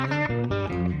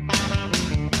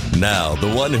Now,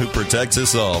 the one who protects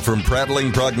us all from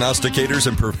prattling prognosticators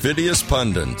and perfidious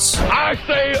pundits. I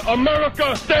say,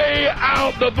 America, stay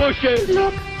out the bushes.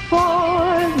 Look for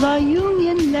the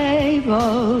Union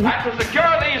label. And to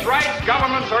secure these rights,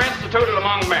 governments are instituted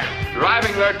among men,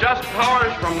 deriving their just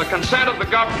powers from the consent of the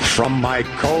government. From my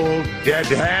cold, dead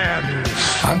hands.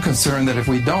 I'm concerned that if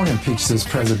we don't impeach this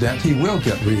president, he will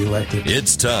get reelected.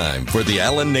 It's time for the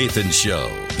Alan Nathan Show.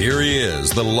 Here he is,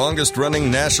 the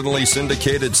longest-running nationally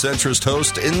syndicated centrist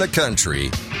host in the country,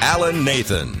 Alan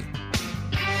Nathan.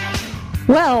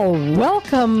 Well,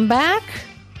 welcome back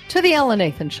to the Alan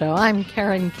Nathan Show. I'm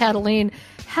Karen Kataline,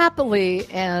 happily,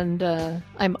 and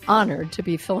I'm honored to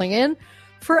be filling in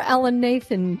for Alan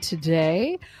Nathan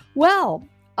today. Well,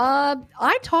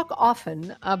 I talk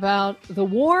often about the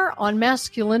war on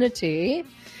masculinity,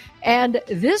 and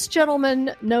this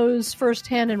gentleman knows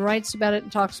firsthand and writes about it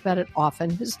and talks about it often.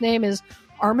 His name is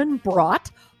Armin Brott,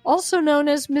 also known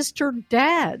as Mr.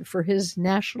 Dad for his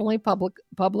nationally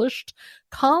published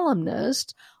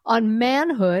columnist on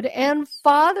manhood and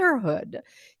fatherhood.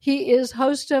 He is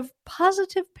host of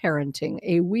Positive Parenting,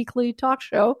 a weekly talk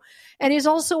show, and he's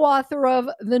also author of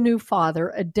The New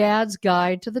Father, A Dad's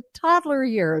Guide to the Toddler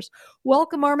Years.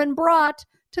 Welcome, Armin Brott,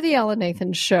 to the Alan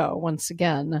Nathan Show once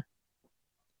again.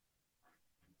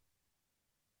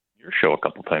 Your show a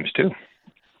couple times, too.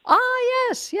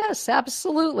 Yes,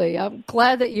 absolutely. I'm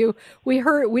glad that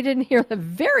we didn't hear the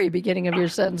very beginning of your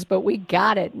sentence, but we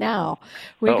got it now.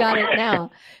 Got it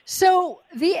now. So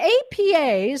the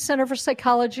APA, Center for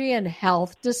Psychology and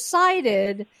Health,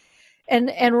 decided,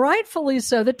 and rightfully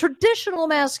so, that traditional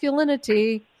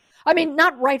masculinity,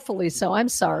 not rightfully so, I'm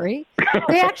sorry.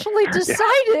 They actually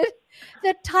decided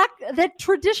that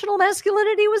traditional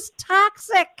masculinity was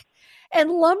toxic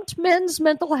and lumped men's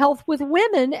mental health with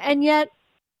women, and yet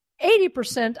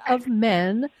 80% of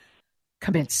men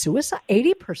commit suicide.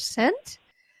 80%?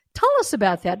 Tell us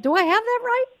about that. Do I have that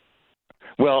right?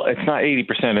 Well, it's not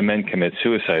 80% of men commit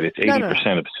suicide. It's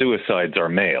 80% of suicides are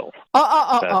male.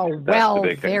 Well,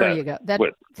 there you go.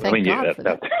 Thank God for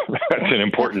that. That's an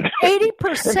important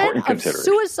 80% of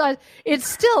suicide. It's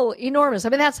still enormous.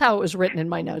 That's how it was written in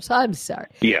my notes. I'm sorry.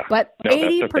 Yeah. But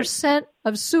 80%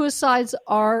 of suicides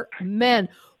are men.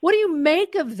 What do you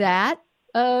make of that,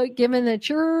 given that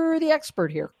you're the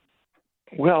expert here?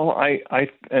 Well, I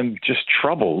am just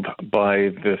troubled by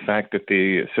the fact that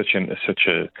such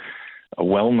a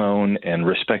well-known and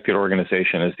respected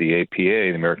organization as the APA,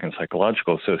 the American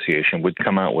Psychological Association, would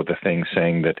come out with a thing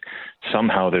saying that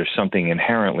somehow there's something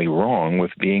inherently wrong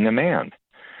with being a man,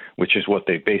 which is what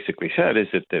they basically said, is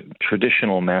that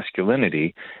traditional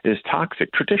masculinity is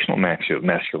toxic. Traditional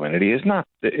masculinity is not.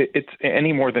 It's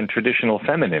any more than traditional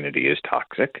femininity is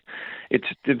toxic.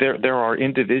 There are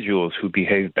individuals who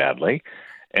behave badly,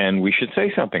 and we should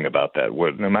say something about that,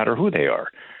 no matter who they are.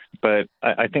 But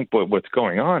I think what's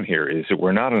going on here is that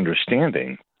we're not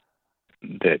understanding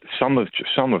that some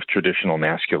of traditional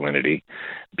masculinity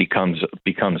becomes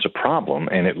a problem,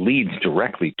 and it leads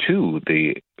directly to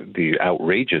the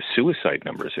outrageous suicide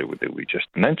numbers that we just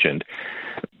mentioned,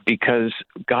 because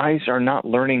guys are not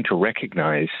learning to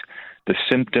recognize the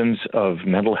symptoms of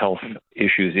mental health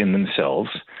issues in themselves.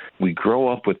 We grow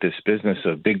up with this business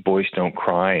of big boys don't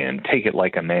cry and take it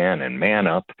like a man and man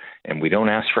up, and we don't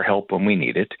ask for help when we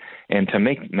need it. And to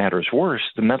make matters worse,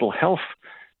 the mental health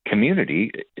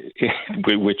community,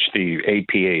 which the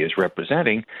APA is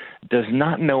representing, does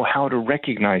not know how to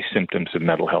recognize symptoms of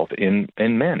mental health in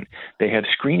men. They have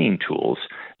screening tools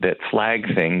that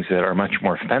flag things that are much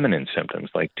more feminine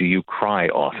symptoms, like do you cry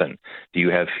often? Do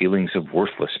you have feelings of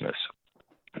worthlessness?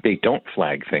 They don't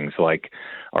flag things like,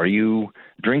 are you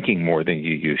drinking more than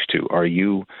you used to? Are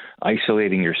you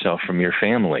isolating yourself from your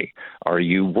family? Are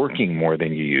you working more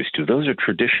than you used to? Those are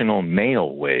traditional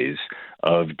male ways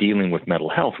of dealing with mental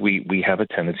health. We have a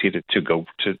tendency to go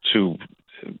to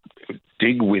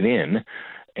dig within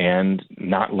and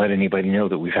not let anybody know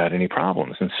that we've had any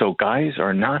problems. And so guys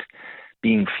are not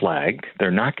being flagged.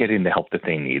 They're not getting the help that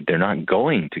they need. They're not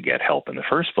going to get help in the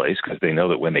first place because they know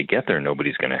that when they get there,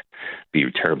 nobody's going to be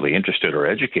terribly interested or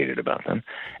educated about them.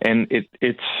 And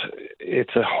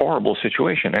it's a horrible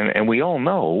situation. And we all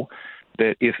know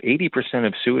that if 80%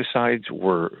 of suicides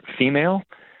were female,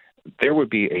 there would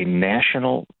be a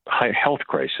national health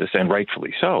crisis, and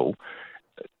rightfully so,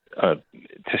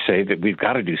 to say that we've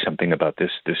got to do something about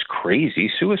this crazy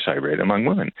suicide rate among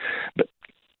women. But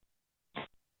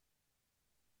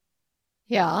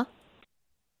yeah.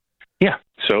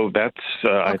 So that's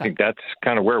okay. I think that's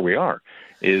kind of where we are.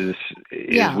 Is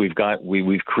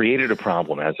we've created a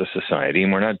problem as a society,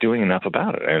 and we're not doing enough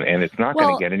about it, and it's not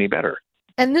going to get any better.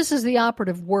 And this is the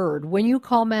operative word. When you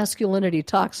call masculinity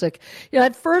toxic,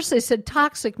 at first they said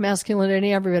toxic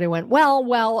masculinity. Everybody went,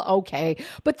 well, okay.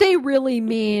 But they really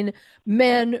mean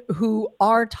men who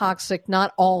are toxic,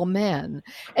 not all men.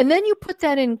 And then you put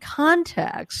that in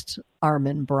context,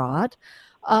 Armin Brott,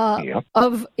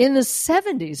 of in the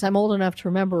 70s. I'm old enough to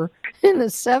remember in the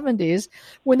 70s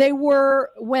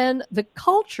when the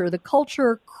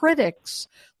culture critics,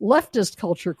 leftist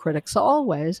culture critics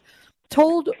always,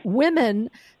 told women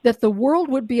that the world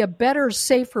would be a better,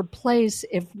 safer place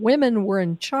if women were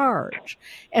in charge.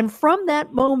 And from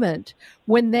that moment,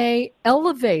 when they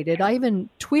elevated, I even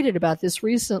tweeted about this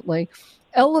recently,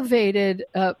 elevated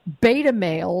beta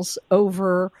males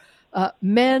over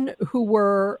men who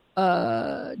were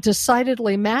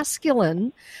decidedly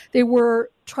masculine, they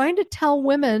were trying to tell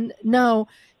women, no,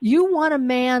 you want a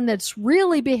man that's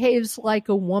really behaves like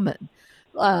a woman.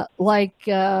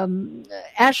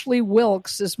 Ashley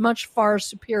Wilkes is much far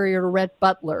superior to Rhett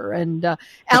Butler, and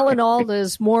Alan Alda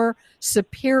is more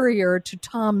superior to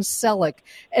Tom Selleck,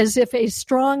 as if a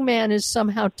strong man is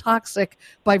somehow toxic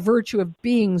by virtue of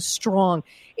being strong.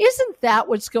 Isn't that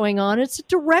what's going on? It's a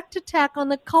direct attack on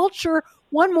the culture.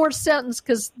 One more sentence,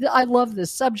 because I love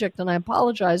this subject, and I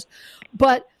apologize,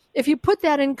 but if you put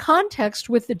that in context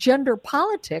with the gender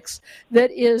politics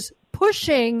that is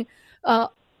pushing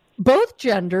both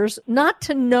genders not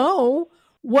to know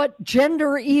what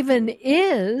gender even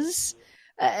is,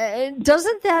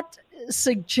 doesn't that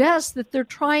suggest that they're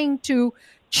trying to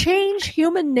change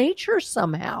human nature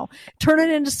somehow, turn it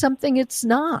into something it's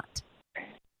not?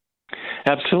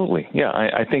 Absolutely. Yeah,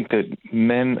 I think that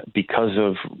men, because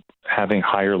of having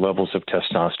higher levels of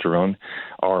testosterone,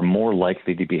 are more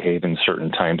likely to behave in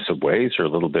certain types of ways, or a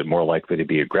little bit more likely to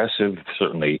be aggressive,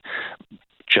 certainly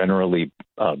generally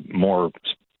more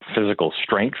physical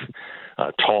strength,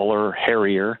 taller,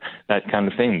 hairier, that kind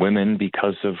of thing. Women,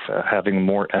 because of having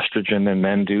more estrogen than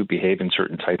men do, behave in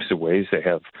certain types of ways. They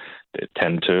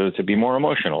tend to be more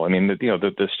emotional. I mean,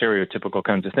 the stereotypical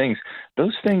kinds of things.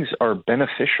 Those things are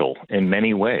beneficial in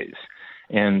many ways.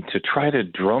 And to try to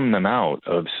drum them out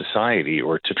of society,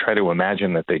 or to try to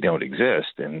imagine that they don't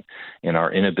exist, and in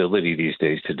our inability these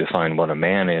days to define what a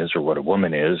man is or what a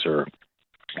woman is, or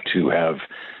to have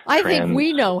I think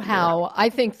we know how. I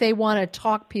think they want to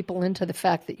talk people into the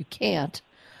fact that you can't.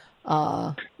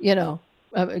 Common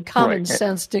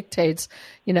sense dictates,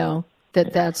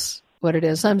 that's what it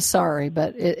is. I'm sorry,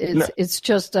 but it's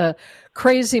just a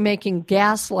crazy-making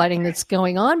gaslighting that's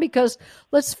going on, because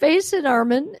let's face it,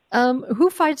 Armin, who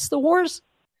fights the wars?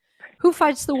 Who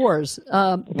fights the wars?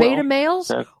 Beta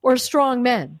males or strong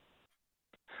men?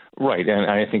 Right, and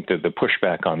I think that the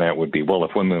pushback on that would be, well,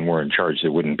 if women were in charge,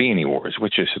 there wouldn't be any wars,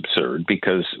 which is absurd,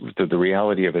 because the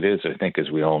reality of it is, I think,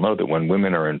 as we all know, that when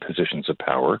women are in positions of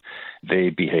power, they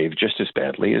behave just as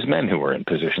badly as men who are in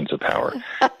positions of power.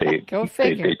 They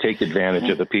take advantage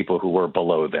of the people who are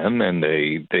below them, and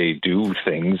they do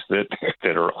things that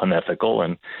are unethical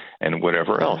and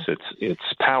whatever else. It's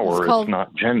power, it's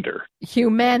not gender.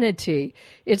 Humanity.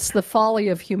 It's the folly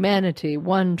of humanity,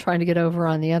 one trying to get over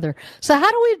on the other. So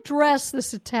how do we address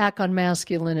this attack on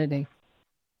masculinity?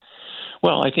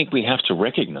 Well, I think we have to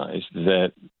recognize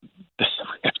that we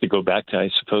have to go back to, I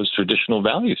suppose, traditional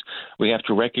values. We have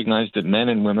to recognize that men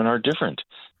and women are different,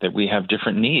 that we have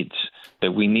different needs,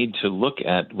 that we need to look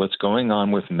at what's going on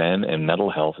with men and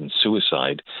mental health and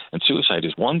suicide. And suicide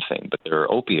is one thing, but there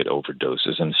are opiate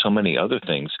overdoses and so many other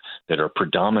things that are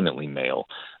predominantly male.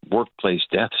 Workplace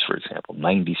deaths, for example,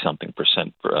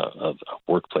 90-something% of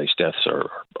workplace deaths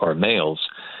are males.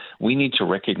 We need to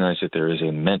recognize that there is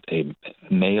a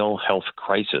male health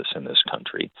crisis in this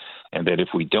country, and that if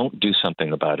we don't do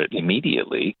something about it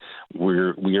immediately,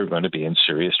 we are going to be in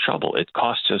serious trouble. It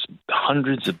costs us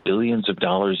hundreds of billions of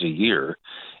dollars a year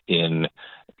in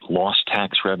lost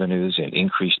tax revenues and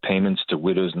increased payments to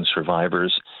widows and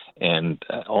survivors and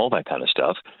all that kind of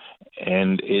stuff.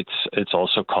 And it's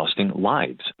also costing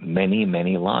lives, many,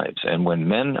 many lives. And when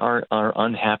men are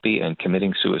unhappy and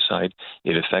committing suicide,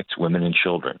 it affects women and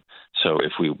children. So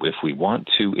if we want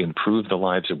to improve the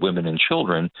lives of women and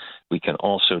children, we can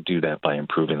also do that by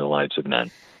improving the lives of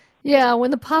men. Yeah, when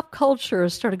the pop culture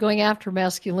started going after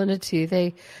masculinity,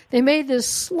 they made this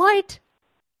slight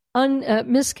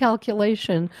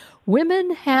miscalculation.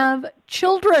 Women have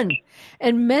children,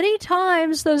 and many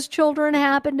times those children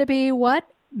happen to be what?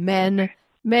 Men,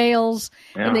 males,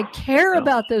 and they care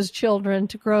about those children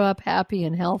to grow up happy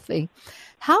and healthy.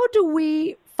 How do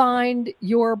we find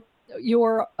your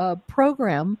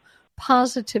program,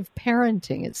 Positive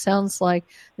Parenting? It sounds like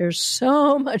there's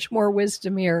so much more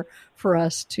wisdom here for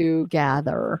us to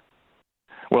gather.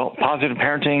 Well, Positive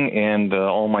Parenting and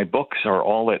all my books are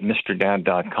all at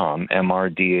mrdad.com,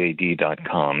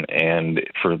 mrdad.com. And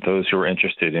for those who are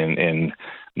interested in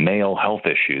male health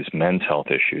issues, men's health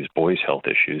issues, boys' health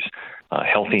issues,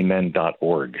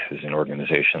 healthymen.org is an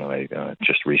organization that I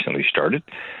just recently started.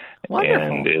 Wonderful.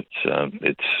 And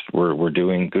we're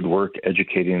doing good work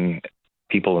educating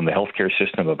people in the healthcare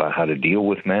system about how to deal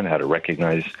with men, how to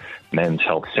recognize men's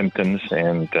health symptoms,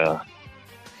 and how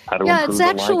to improve the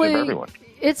lives of everyone.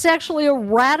 It's actually a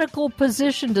radical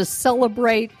position to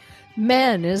celebrate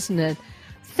men, isn't it?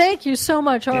 Thank you so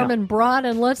much, Armin Brott,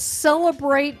 and let's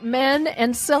celebrate men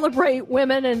and celebrate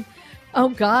women. And, oh,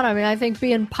 God, I think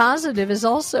being positive is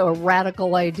also a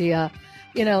radical idea.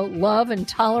 You know, love and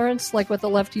tolerance, like what the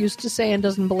left used to say and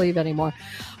doesn't believe anymore.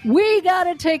 We got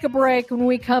to take a break. When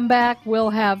we come back,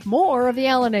 we'll have more of the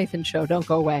Alan Nathan Show. Don't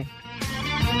go away.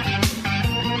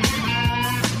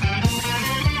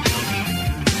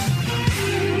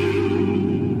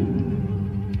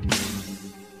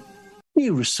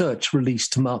 New research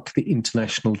released to mark the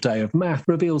International Day of Math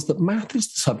reveals that math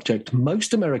is the subject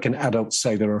most American adults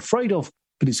say they're afraid of,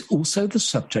 but is also the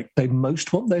subject they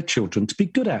most want their children to be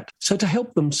good at. So to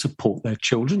help them support their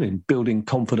children in building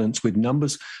confidence with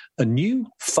numbers, a new,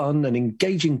 fun and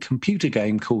engaging computer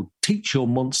game called Teach Your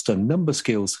Monster Number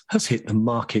Skills has hit the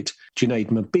market.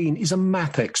 Junaid Mabeen is a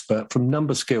math expert from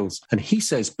Number Skills, and he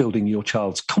says building your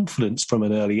child's confidence from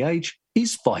an early age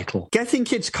is vital. Getting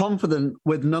kids confident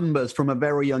with numbers from a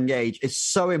very young age is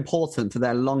so important to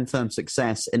their long-term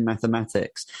success in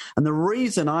mathematics. And the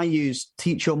reason I use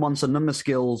Teach Your Monster Number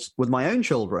Skills with my own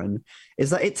children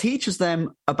is that it teaches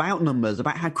them about numbers,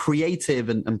 about how creative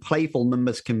and playful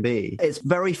numbers can be. It's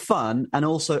very fun and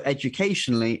also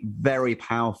educationally very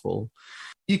powerful.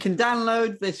 You can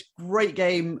download this great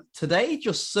game today.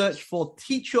 Just search for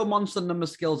Teach Your Monster Number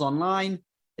Skills online.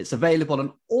 It's available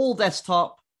on all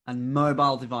desktop and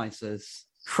mobile devices.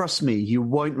 Trust me, you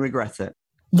won't regret it.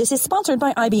 This is sponsored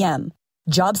by IBM.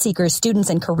 Job seekers,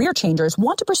 students, and career changers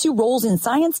want to pursue roles in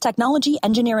science, technology,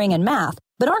 engineering, and math,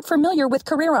 but aren't familiar with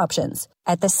career options.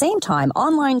 At the same time,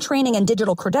 online training and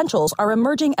digital credentials are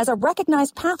emerging as a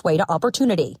recognized pathway to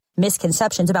opportunity.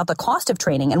 Misconceptions about the cost of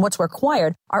training and what's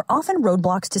required are often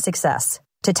roadblocks to success.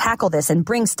 To tackle this and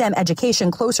bring STEM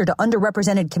education closer to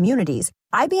underrepresented communities,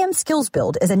 IBM Skills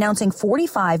Build is announcing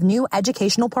 45 new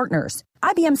educational partners.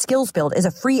 IBM Skills Build is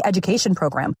a free education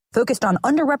program focused on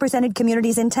underrepresented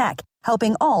communities in tech,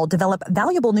 helping all develop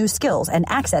valuable new skills and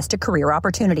access to career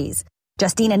opportunities.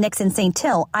 Justina Nixon St.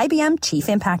 Till, IBM Chief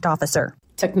Impact Officer.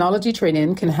 Technology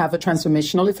training can have a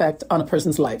transformational effect on a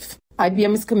person's life.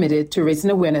 IBM is committed to raising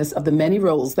awareness of the many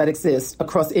roles that exist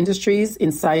across industries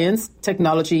in science,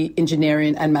 technology,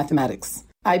 engineering, and mathematics.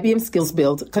 IBM Skills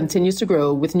Build continues to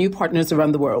grow with new partners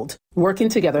around the world, working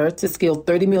together to skill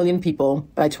 30 million people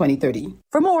by 2030.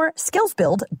 For more,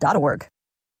 skillsbuild.org.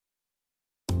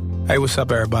 Hey, what's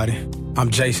up, everybody? I'm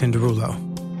Jason Derulo.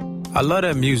 I love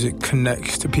that music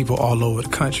connects to people all over the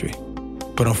country.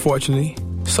 But unfortunately,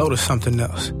 so does something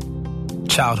else.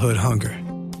 Childhood hunger.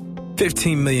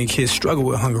 15 million kids struggle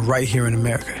with hunger right here in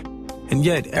America. And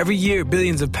yet, every year,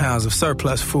 billions of pounds of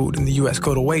surplus food in the U.S.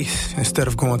 go to waste instead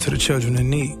of going to the children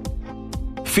in need.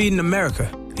 Feeding America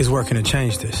is working to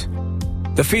change this.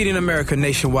 The Feeding America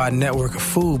nationwide network of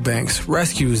food banks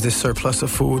rescues this surplus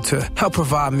of food to help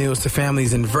provide meals to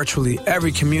families in virtually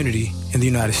every community in the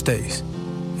United States,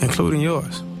 including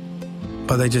yours.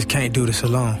 But they just can't do this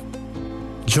alone.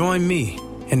 Join me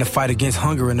in the fight against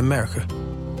hunger in America.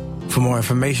 For more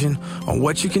information on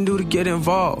what you can do to get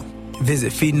involved,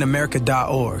 visit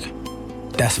feedingamerica.org.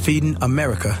 That's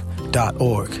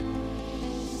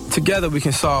feedingamerica.org. Together we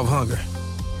can solve hunger.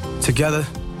 Together,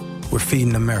 we're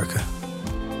Feeding America.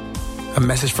 A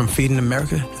message from Feeding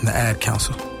America and the Ad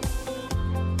Council.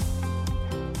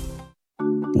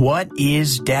 What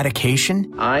is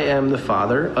dedication? I am the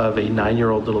father of a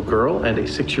 9-year-old little girl and a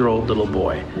 6-year-old little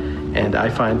boy. And I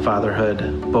find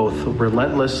fatherhood both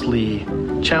relentlessly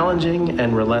challenging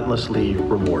and relentlessly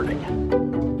rewarding.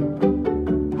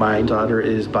 My daughter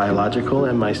is biological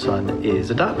and my son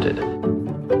is adopted.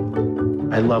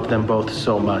 I love them both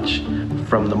so much.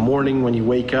 From the morning when you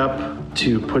wake up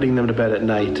to putting them to bed at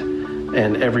night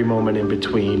and every moment in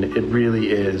between, it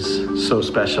really is so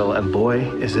special. And boy,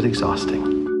 is it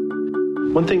exhausting.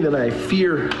 One thing that I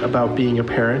fear about being a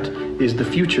parent is the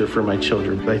future for my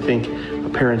children. I think a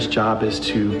parent's job is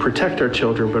to protect our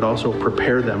children, but also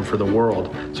prepare them for the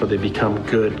world so they become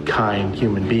good, kind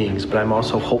human beings. But I'm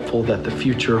also hopeful that the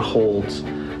future holds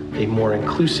a more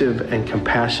inclusive and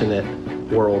compassionate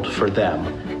world for them.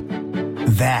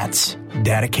 That's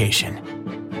dedication.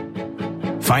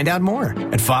 Find out more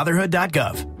at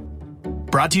fatherhood.gov.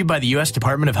 Brought to you by the U.S.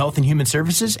 Department of Health and Human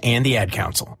Services and the Ad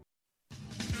Council.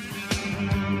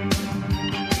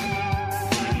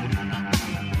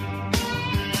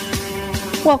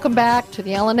 Welcome back to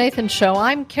the Alan Nathan Show.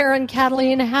 I'm Karen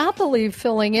Kataline, happily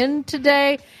filling in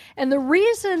today. And the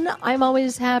reason I'm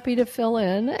always happy to fill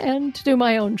in and to do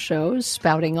my own shows,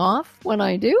 spouting off when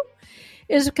I do,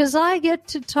 is because I get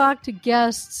to talk to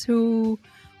guests who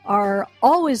are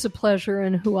always a pleasure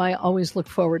and who I always look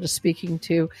forward to speaking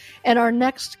to. And our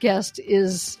next guest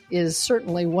is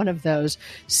certainly one of those.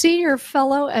 Senior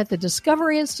fellow at the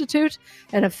Discovery Institute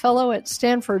and a fellow at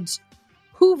Stanford's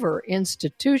Hoover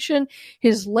Institution.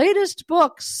 His latest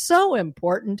book, so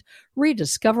important,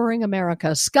 Rediscovering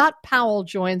America. Scott Powell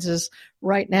joins us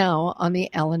right now on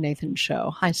the Alan Nathan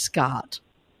Show. Hi, Scott.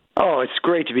 Oh, it's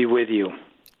great to be with you.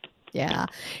 Yeah,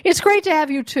 it's great to have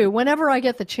you, too. Whenever I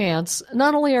get the chance,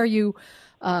 not only are you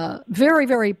very,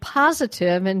 very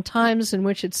positive in times in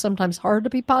which it's sometimes hard to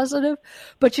be positive,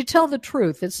 but you tell the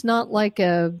truth. It's not like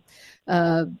a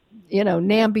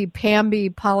namby-pamby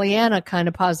Pollyanna kind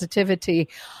of positivity.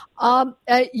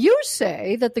 You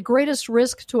say that the greatest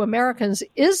risk to Americans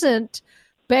isn't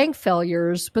bank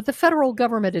failures, but the federal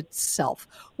government itself.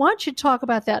 Why don't you talk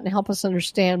about that and help us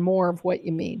understand more of what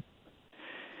you mean?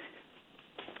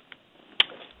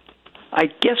 I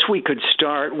guess we could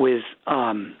start with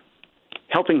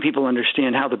helping people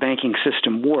understand how the banking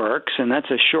system works, and that's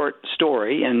a short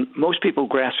story, and most people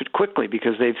grasp it quickly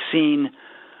because they've seen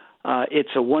It's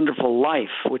a Wonderful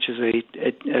Life, which is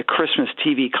a Christmas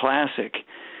TV classic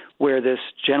where this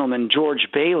gentleman, George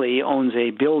Bailey, owns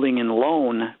a building and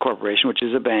loan corporation, which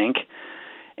is a bank,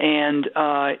 and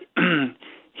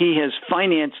he has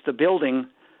financed the building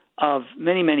of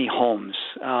many, many homes.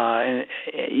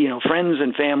 Friends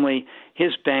and family,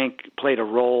 his bank played a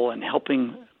role in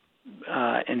helping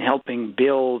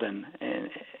build and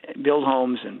build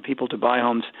homes and people to buy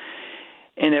homes.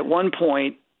 And at one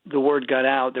point, the word got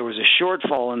out there was a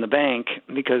shortfall in the bank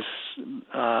because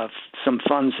some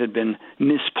funds had been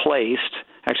misplaced.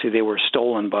 Actually, they were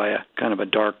stolen by a kind of a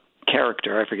dark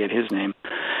character. I forget his name.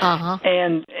 Uh-huh.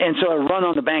 And so a run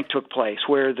on the bank took place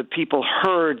where the people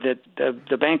heard that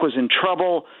the bank was in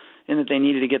trouble and that they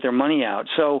needed to get their money out.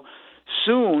 So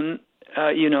soon,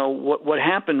 what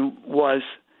happened was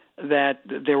that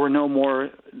there were no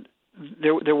more.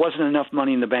 There wasn't enough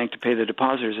money in the bank to pay the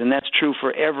depositors, and that's true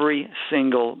for every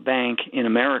single bank in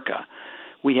America.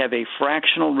 We have a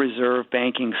fractional reserve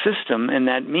banking system, and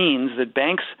that means that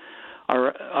banks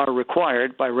are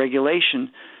required by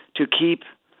regulation to keep.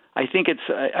 I think it's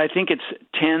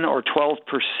 10 or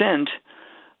 12%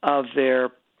 of their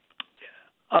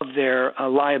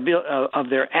liability of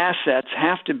their assets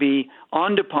have to be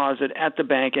on deposit at the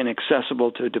bank and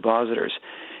accessible to depositors,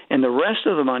 and the rest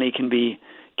of the money can be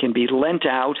lent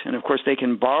out, and of course they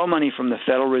can borrow money from the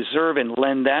Federal Reserve and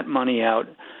lend that money out.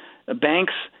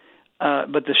 Banks,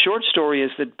 but the short story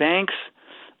is that banks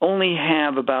only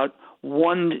have about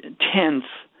 1/10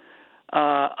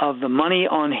 of the money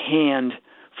on hand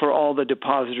for all the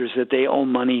depositors that they owe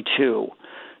money to.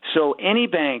 So any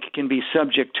bank can be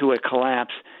subject to a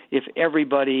collapse if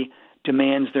everybody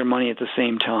demands their money at the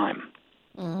same time.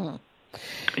 Mm-hmm.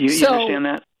 You understand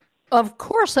that? Of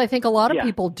course, I think a lot of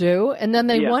people do. And then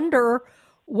they wonder,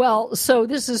 well, so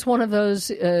this is one of those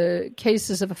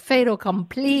cases of a fait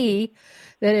accompli,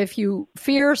 that if you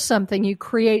fear something, you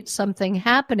create something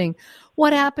happening.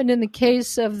 What happened in the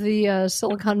case of the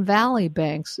Silicon Valley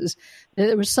banks?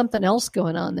 There was something else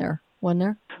going on there, wasn't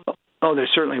there? Oh, there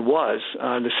certainly was.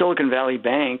 The Silicon Valley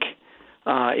Bank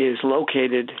is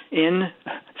located in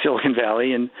Silicon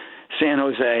Valley in San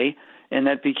Jose, and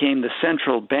that became the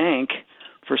central bank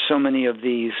for so many of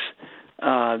these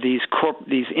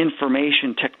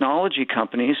information technology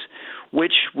companies,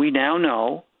 which we now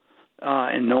know,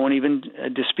 and no one even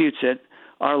disputes it,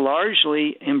 are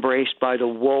largely embraced by the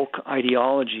woke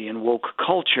ideology and woke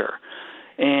culture.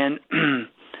 And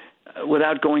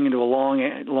without going into a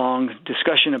long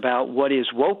discussion about what is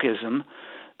wokeism,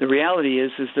 the reality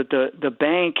is that the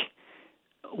bank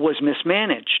was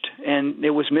mismanaged, and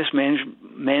it was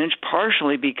mismanaged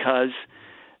partially because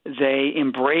they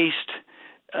embraced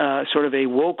sort of a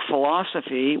woke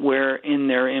philosophy where in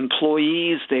their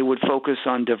employees they would focus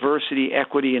on diversity,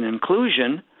 equity, and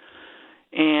inclusion,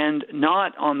 and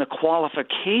not on the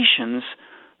qualifications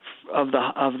of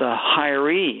the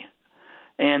hiree.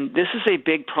 And this is a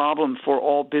big problem for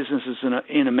all businesses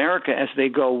in America as they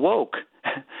go woke.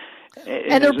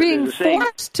 And they're being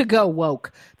forced to go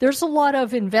woke. There's a lot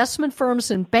of investment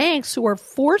firms and banks who are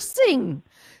forcing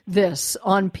this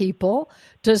on people.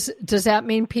 Does that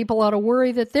mean people ought to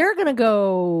worry that they're going to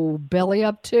go belly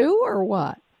up too, or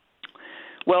what?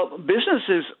 Well,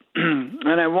 businesses,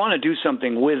 and I want to do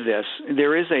something with this.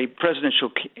 There is a presidential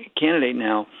candidate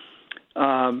now,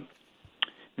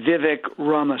 Vivek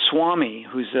Ramaswamy,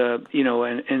 who's I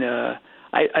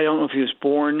don't know if he was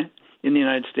born in the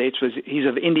United States, but he's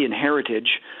of Indian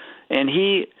heritage, and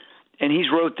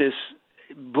he's wrote this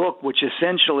book which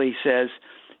essentially says,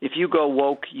 if you go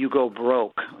woke, you go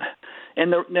broke.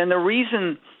 And the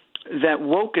reason that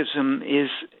wokeism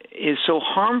is so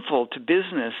harmful to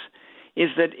business is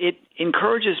that it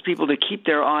encourages people to keep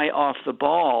their eye off the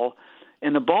ball,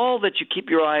 and the ball that you keep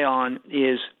your eye on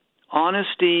is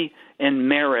honesty and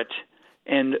merit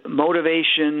and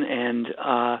motivation and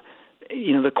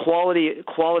the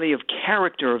quality of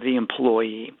character of the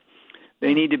employee.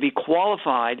 They need to be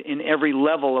qualified in every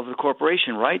level of the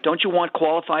corporation, right? Don't you want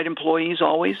qualified employees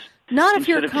always? Not if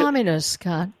you're a communist,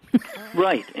 Scott.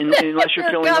 Right, unless you're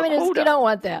filling a quota. You don't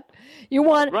want that. You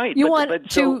want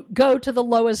to go to the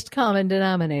lowest common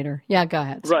denominator. Yeah, go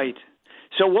ahead. Right.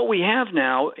 So what we have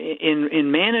now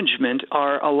in management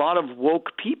are a lot of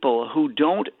woke people who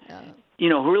don't,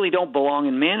 who really don't belong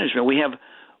in management.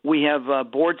 We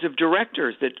have boards of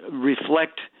directors that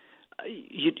reflect,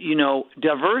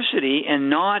 diversity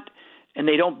and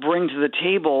they don't bring to the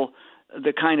table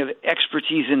the kind of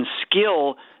expertise and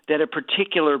skill that a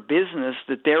particular business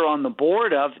that they're on the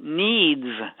board of needs.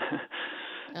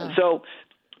 So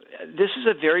this is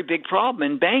a very big problem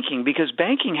in banking, because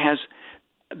banking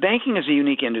is a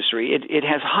unique industry. It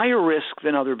has higher risk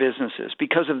than other businesses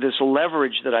because of this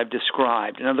leverage that I've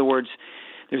described. In other words,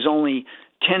 there's only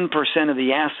 10% of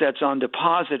the assets on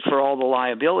deposit for all the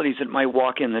liabilities that might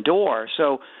walk in the door.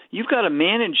 So you've got to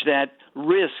manage that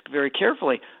risk very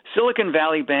carefully. Silicon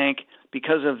Valley Bank,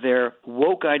 because of their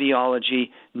woke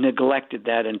ideology, neglected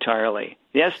that entirely.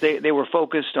 Yes, they were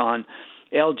focused on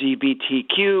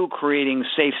LGBTQ, creating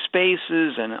safe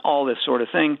spaces and all this sort of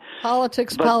thing.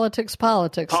 Politics,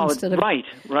 instead of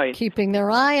right. keeping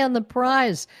their eye on the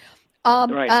prize.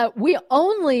 We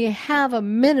only have a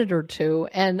minute or two,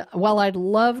 and while I'd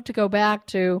love to go back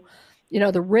to,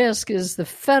 the risk is the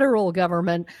federal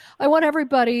government, I want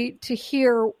everybody to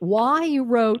hear why you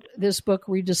wrote this book,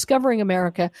 Rediscovering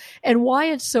America, and why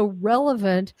it's so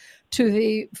relevant to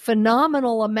the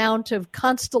phenomenal amount of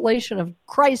constellation of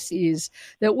crises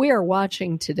that we are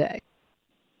watching today.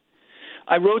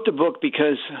 I wrote the book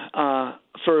because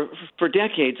for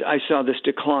decades I saw this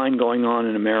decline going on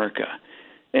in America.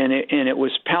 And it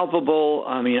was palpable.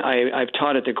 I mean, I've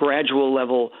taught at the graduate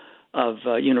level of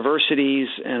universities,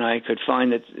 and I could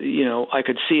find that, I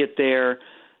could see it there.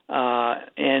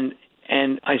 And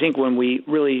I think when we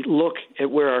really look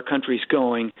at where our country's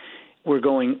going, we're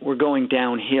going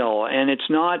downhill. And it's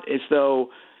not as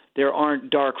though there aren't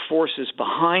dark forces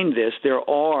behind this. There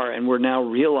are, and we're now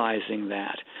realizing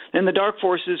that. And the dark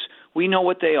forces, we know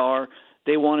what they are.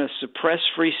 They want to suppress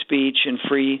free speech and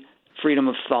freedom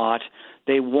of thought.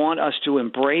 They want us to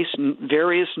embrace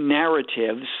various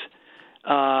narratives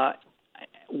that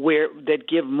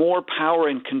give more power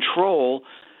and control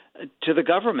to the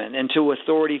government and to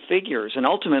authority figures. And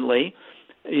ultimately,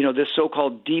 this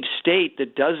so-called deep state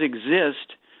that does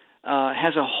exist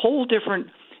has a whole different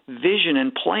vision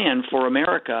and plan for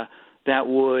America that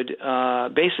would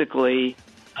basically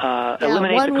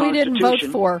eliminate the Constitution. One we didn't vote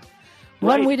for.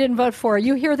 One we didn't vote for.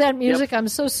 You hear that music? Yep. I'm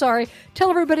so sorry.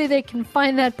 Tell everybody they can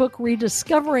find that book,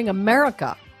 Rediscovering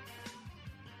America.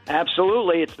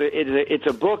 Absolutely. It's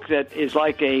a book that is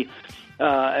like an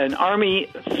Army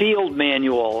field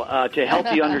manual to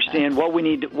help you understand what we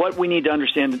need to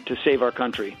understand to save our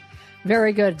country.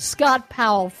 Very good. Scott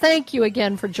Powell, thank you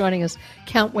again for joining us.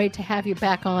 Can't wait to have you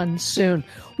back on soon.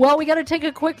 Well, we got to take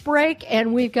a quick break,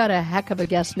 and we've got a heck of a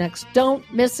guest next. Don't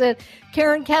miss it.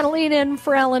 Karen Kataline in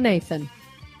for Alan Nathan.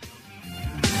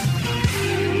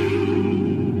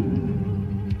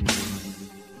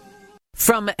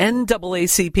 From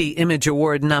NAACP Image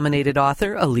Award-nominated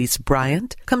author Elise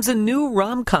Bryant comes a new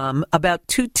rom-com about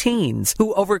two teens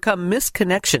who overcome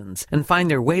misconnections and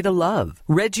find their way to love.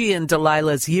 Reggie and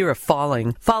Delilah's Year of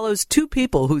Falling follows two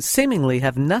people who seemingly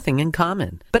have nothing in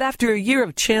common, but after a year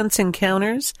of chance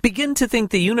encounters, begin to think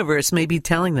the universe may be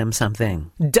telling them something.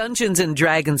 Dungeons and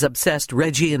Dragons-obsessed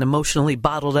Reggie and emotionally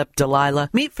bottled-up Delilah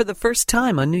meet for the first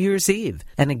time on New Year's Eve,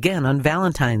 and again on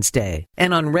Valentine's Day,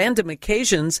 and on random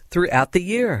occasions throughout the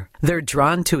year. They're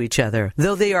drawn to each other,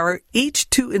 though they are each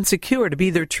too insecure to be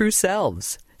their true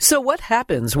selves. So what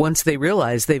happens once they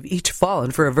realize they've each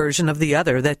fallen for a version of the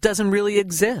other that doesn't really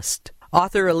exist?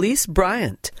 author Elise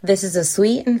Bryant. This is a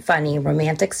sweet and funny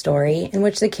romantic story in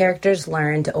which the characters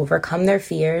learn to overcome their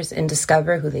fears and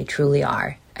discover who they truly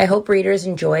are. I hope readers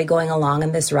enjoy going along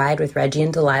on this ride with Reggie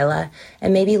and Delilah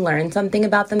and maybe learn something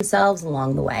about themselves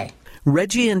along the way.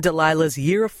 Reggie and Delilah's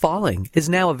Year of Falling is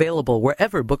now available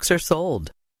wherever books are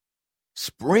sold.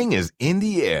 Spring is in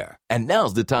the air, and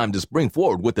now's the time to spring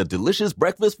forward with a delicious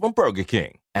breakfast from Burger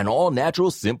King. An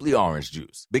all-natural Simply Orange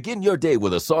Juice. Begin your day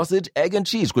with a sausage, egg, and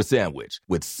cheese sandwich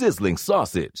with sizzling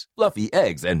sausage, fluffy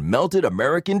eggs, and melted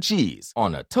American cheese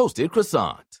on a toasted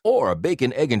croissant. Or a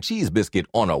bacon, egg, and cheese biscuit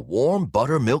on a warm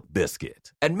buttermilk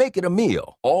biscuit. And make it a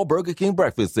meal. All Burger King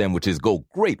breakfast sandwiches go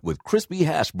great with crispy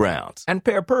hash browns and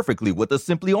pair perfectly with a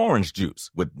Simply Orange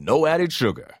Juice with no added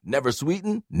sugar. Never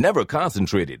sweetened, never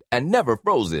concentrated, and never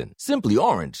frozen. Simply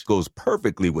Orange goes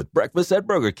perfectly with breakfast at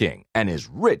Burger King and is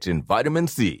rich in vitamin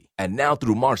C. And now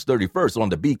through March 31st on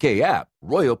the BK app,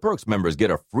 Royal Perks members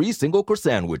get a free single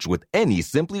sandwich with any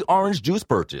Simply Orange Juice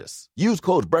purchase. Use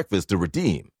code BREAKFAST to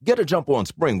redeem. Get a jump on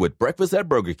spring with breakfast at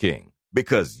Burger King.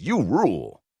 Because you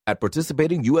rule. At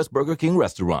participating U.S. Burger King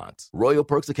restaurants. Royal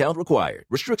Perks account required.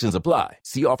 Restrictions apply.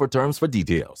 See offer terms for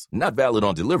details. Not valid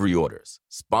on delivery orders.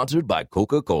 Sponsored by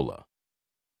Coca-Cola.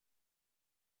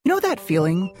 You know that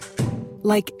feeling?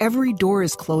 Like every door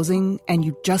is closing and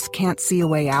you just can't see a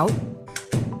way out?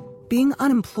 Being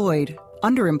unemployed,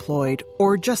 underemployed,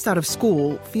 or just out of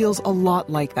school feels a lot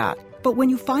like that. But when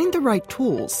you find the right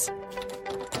tools,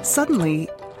 suddenly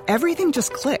everything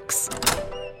just clicks.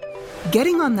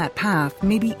 Getting on that path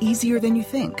may be easier than you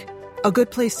think. A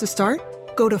good place to start?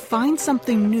 Go to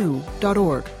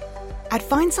findsomethingnew.org. At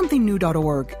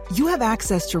findsomethingnew.org, you have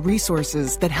access to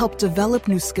resources that help develop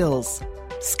new skills.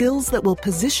 Skills that will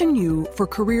position you for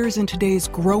careers in today's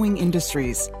growing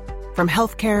industries. From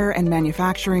healthcare and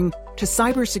manufacturing to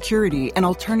cybersecurity and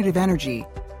alternative energy.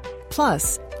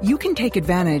 Plus, you can take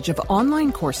advantage of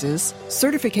online courses,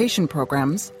 certification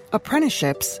programs,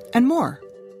 apprenticeships, and more.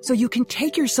 So you can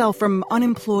take yourself from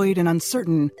unemployed and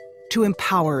uncertain to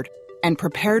empowered and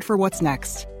prepared for what's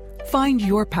next. Find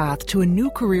your path to a new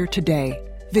career today.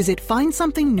 Visit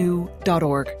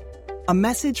findsomethingnew.org. A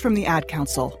message from the Ad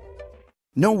Council.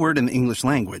 No word in the English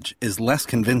language is less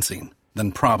convincing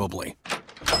than probably.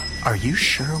 Are you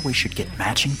sure we should get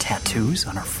matching tattoos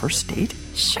on our first date?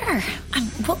 Sure.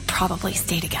 We'll probably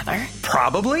stay together.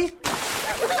 Probably?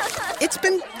 It's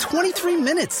been 23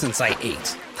 minutes since I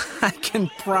ate. I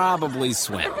can probably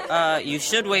swim. You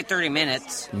should wait 30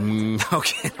 minutes.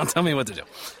 Okay, now tell me what to do.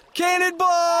 Cannonball!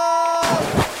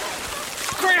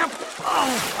 Cramp!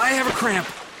 Oh, I have a cramp.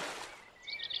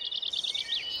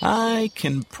 I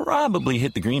can probably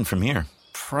hit the green from here.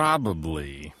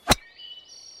 Probably.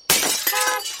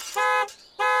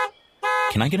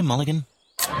 Can I get a mulligan?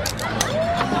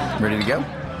 Ready to go?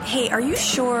 Hey, are you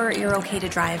sure you're okay to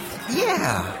drive?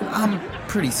 Yeah, I'm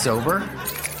pretty sober.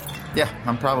 Yeah,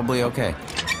 I'm probably okay.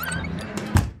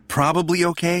 Probably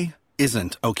okay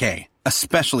isn't okay,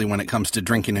 especially when it comes to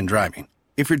drinking and driving.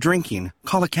 If you're drinking,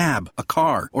 call a cab, a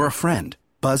car, or a friend.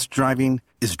 Buzzed driving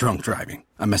is drunk driving.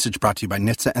 A message brought to you by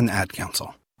NHTSA and the Ad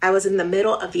Council. I was in the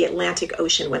middle of the Atlantic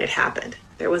Ocean when it happened.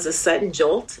 There was a sudden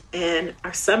jolt, and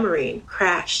our submarine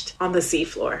crashed on the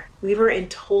seafloor. We were in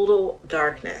total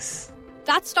darkness.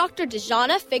 That's Dr.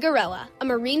 Dejana Figueroa, a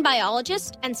marine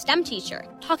biologist and STEM teacher,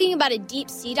 talking about a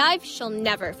deep sea dive she'll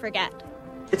never forget.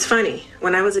 It's funny,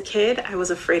 when I was a kid, I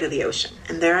was afraid of the ocean,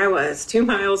 and there I was, 2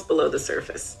 miles below the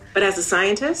surface. But as a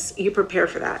scientist, you prepare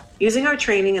for that. Using our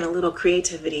training and a little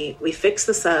creativity, we fixed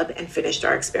the sub and finished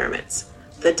our experiments.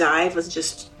 The dive was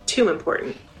just too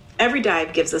important. Every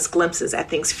dive gives us glimpses at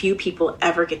things few people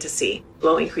ever get to see.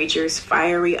 Glowing creatures,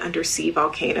 fiery undersea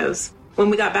volcanoes. When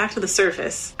we got back to the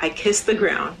surface, I kissed the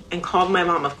ground and called my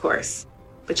mom, of course.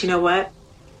 But you know what?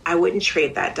 I wouldn't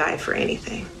trade that dive for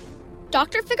anything.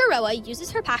 Dr. Figueroa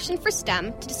uses her passion for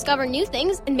STEM to discover new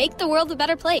things and make the world a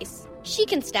better place. She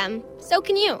can STEM, so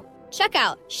can you. Check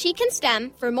out She Can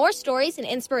STEM for more stories and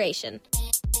inspiration.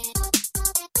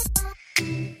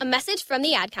 A message from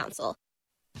the Ad Council.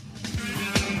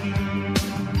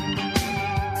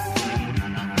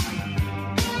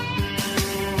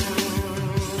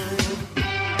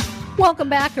 Welcome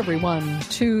back, everyone,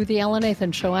 to the Ellen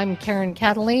Nathan Show. I'm Karen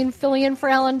Kataline, filling in for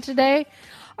Ellen today.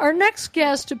 Our next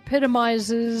guest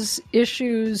epitomizes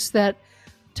issues that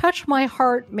touch my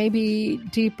heart maybe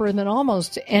deeper than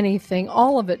almost anything.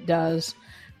 All of it does.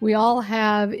 We all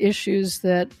have issues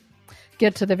that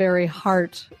get to the very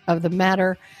heart of the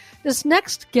matter. This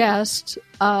next guest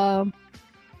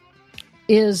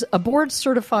is a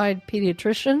board-certified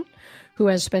pediatrician who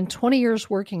has spent 20 years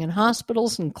working in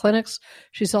hospitals and clinics.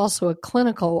 She's also a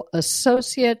clinical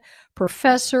associate,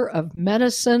 professor of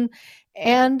medicine,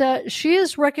 and she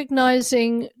is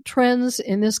recognizing trends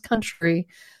in this country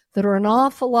that are an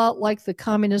awful lot like the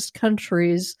communist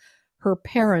countries her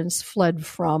parents fled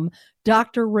from.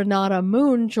 Dr. Renata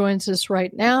Moon joins us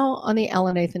right now on the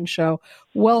Ellen Nathan Show.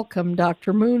 Welcome,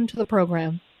 Dr. Moon, to the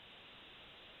program.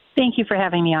 Thank you for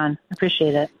having me on. I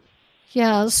appreciate it.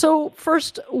 Yeah. So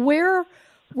first, where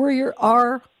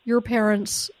are your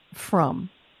parents from?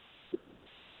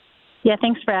 Yeah,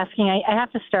 thanks for asking. I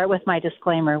have to start with my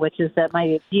disclaimer, which is that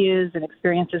my views and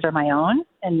experiences are my own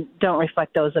and don't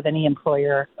reflect those of any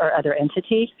employer or other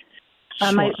entity.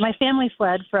 Sure. My family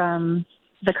fled from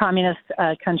the communist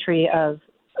country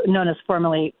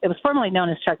formerly known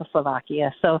as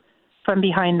Czechoslovakia, so from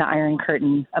behind the Iron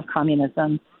Curtain of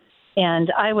communism.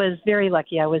 And I was very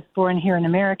lucky. I was born here in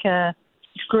America,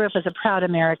 grew up as a proud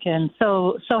American,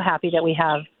 so happy that we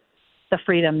have the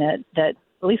freedom that at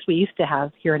least we used to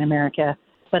have here in America.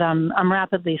 But I'm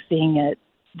rapidly seeing it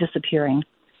disappearing.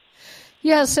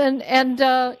 Yes, and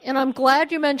I'm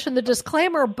glad you mentioned the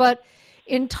disclaimer, but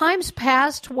in times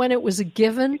past when it was a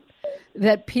given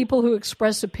that people who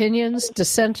express opinions,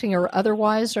 dissenting or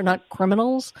otherwise, are not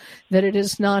criminals, that it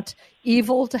is not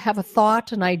evil to have a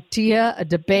thought, an idea, a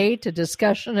debate, a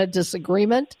discussion, a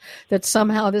disagreement, that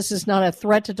somehow this is not a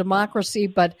threat to democracy,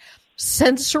 but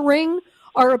censoring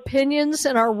our opinions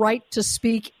and our right to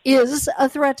speak is a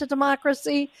threat to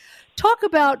democracy. Talk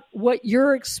about what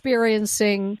you're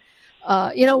experiencing.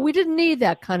 We didn't need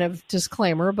that kind of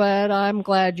disclaimer, but I'm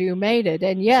glad you made it.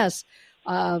 And yes,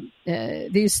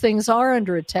 these things are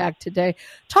under attack today.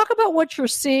 Talk about what you're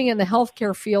seeing in the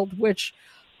healthcare field, which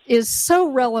is so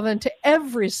relevant to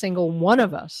every single one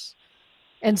of us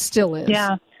and still is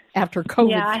after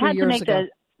COVID 3 years ago.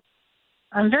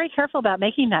 I'm very careful about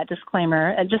making that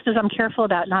disclaimer, just as I'm careful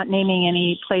about not naming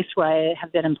any place where I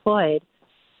have been employed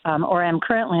or am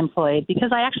currently employed,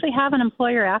 because I actually have an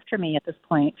employer after me at this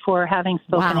point for having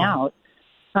spoken out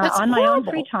on my own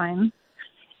free time.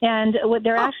 And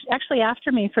they're actually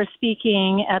after me for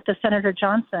speaking at the Senator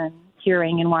Johnson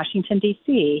hearing in Washington,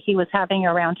 D.C. He was having a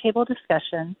roundtable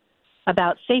discussion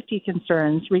about safety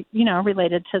concerns,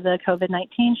 related to the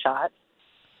COVID-19 shots.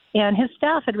 And his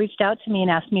staff had reached out to me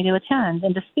and asked me to attend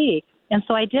and to speak. And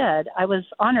so I did. I was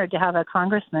honored to have a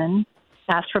congressman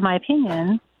ask for my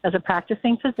opinion as a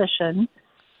practicing physician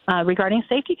regarding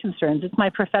safety concerns. It's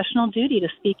my professional duty to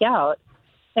speak out.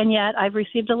 And yet I've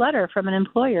received a letter from an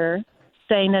employer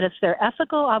saying that it's their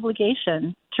ethical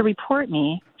obligation to report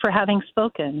me for having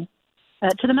spoken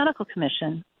to the medical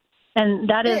commission. And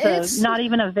that is not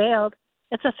even a veiled,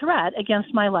 it's a threat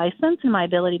against my license and my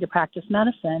ability to practice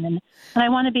medicine. And I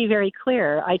want to be very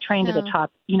clear. I trained at a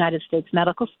top United States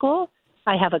medical school.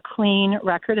 I have a clean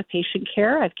record of patient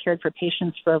care. I've cared for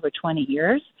patients for over 20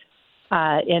 years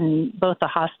in both the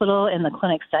hospital and the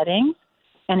clinic setting.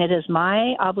 And it is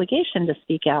my obligation to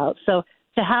speak out. So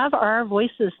to have our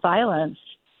voices silenced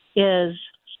is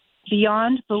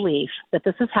beyond belief that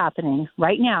this is happening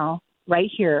right now, right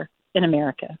here in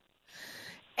America.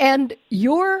 And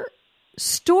your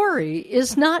story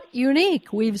is not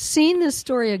unique. We've seen this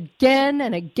story again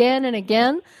and again and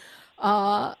again.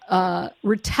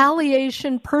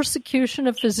 Retaliation, persecution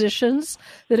of physicians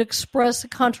that express a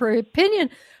contrary opinion.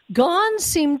 Gone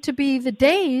seem to be the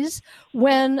days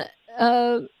when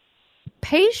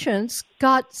patients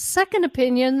got second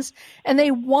opinions and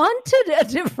they wanted a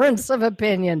difference of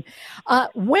opinion.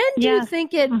 When do you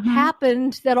think it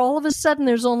happened that all of a sudden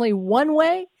there's only one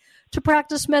way to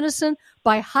practice medicine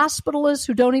by hospitalists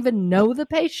who don't even know the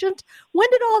patient? When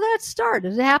did all that start?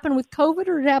 Did it happen with COVID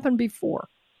or did it happen before?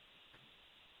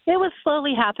 It was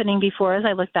slowly happening before. As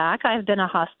I look back, I've been a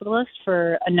hospitalist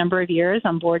for a number of years.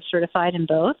 I'm board certified in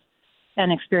both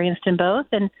and experienced in both.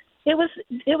 And it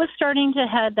was starting to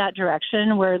head that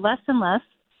direction where less and less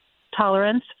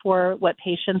tolerance for what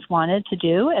patients wanted to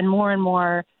do and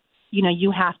more,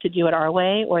 you have to do it our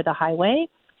way or the highway.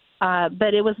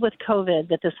 But it was with COVID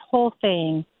that this whole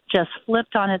thing just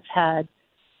flipped on its head.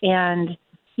 And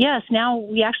yes, now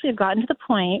we actually have gotten to the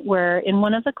point where in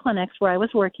one of the clinics where I was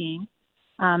working,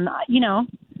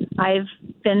 I've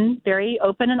been very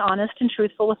open and honest and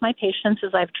truthful with my patients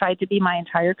as I've tried to be my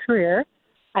entire career.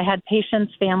 I had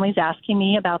patients' families asking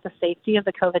me about the safety of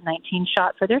the COVID-19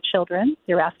 shot for their children.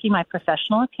 They were asking my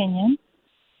professional opinion.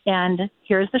 And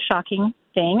here's the shocking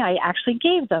thing. I actually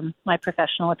gave them my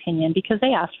professional opinion because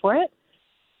they asked for it.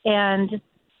 And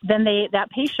then that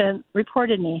patient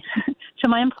reported me to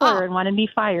my employer and wanted me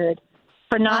fired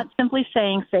for not simply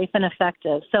saying safe and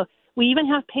effective. So we even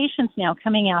have patients now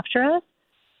coming after us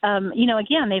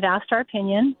again, they've asked our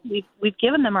opinion. We've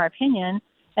given them our opinion,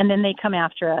 and then they come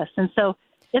after us. And so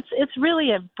it's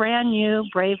really a brand new,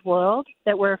 brave world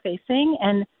that we're facing.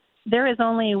 And there is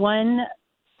only one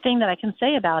thing that I can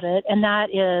say about it, and that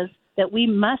is that we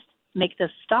must make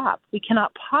this stop. We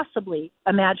cannot possibly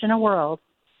imagine a world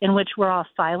in which we're all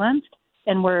silenced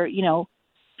and we're,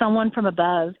 someone from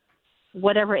above,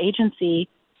 whatever agency,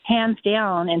 hands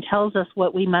down and tells us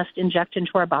what we must inject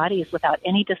into our bodies without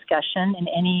any discussion and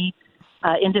any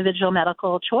individual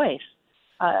medical choice.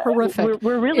 Horrific.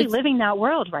 We're really living that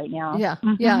world right now. Yeah,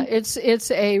 Mm-hmm. yeah.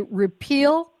 It's a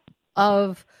repeal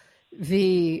of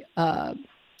the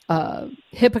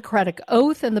Hippocratic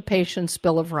Oath and the Patient's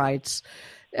Bill of Rights.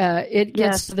 It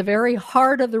gets to the very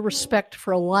heart of the respect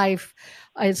for life.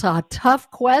 It's a tough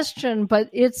question, but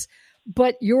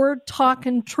you're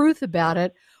talking truth about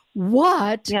it.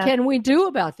 What can we do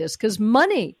about this? Because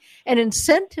money and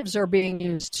incentives are being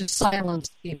used to silence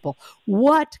people.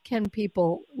 What can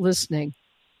people listening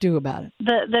do about it?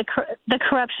 The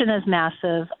corruption is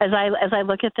massive. As I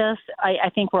look at this, I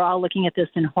think we're all looking at this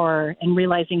in horror and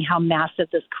realizing how massive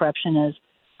this corruption is.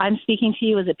 I'm speaking to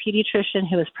you as a pediatrician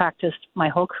who has practiced my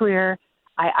whole career.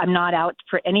 I'm not out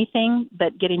for anything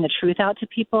but getting the truth out to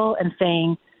people and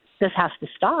saying this has to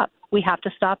stop. We have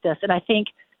to stop this. And I think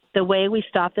the way we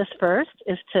stop this first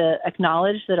is to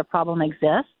acknowledge that a problem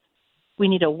exists. We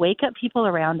need to wake up people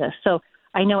around us. So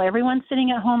I know everyone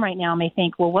sitting at home right now may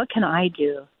think, well, what can I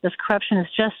do? This corruption is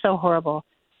just so horrible.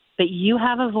 But you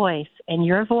have a voice, and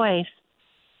your voice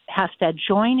has to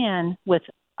join in with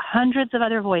hundreds of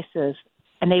other voices,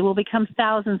 and they will become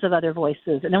thousands of other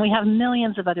voices. And then we have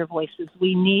millions of other voices.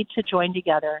 We need to join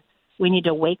together. We need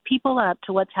to wake people up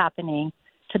to what's happening,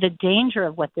 to the danger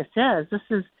of what this is. This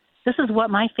is what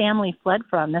my family fled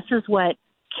from. This is what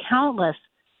countless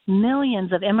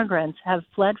millions of immigrants have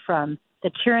fled from, the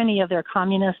tyranny of their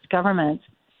communist governments.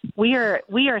 We are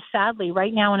sadly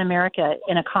right now in America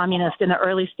in the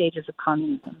early stages of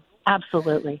communism.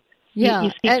 Absolutely. Yeah.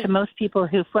 You speak to most people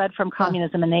who fled from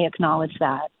communism and they acknowledge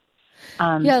that.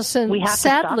 Yes, and we have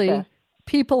sadly, to stop this.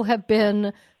 people have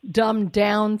been dumbed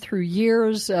down through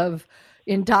years of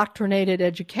indoctrinated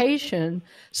education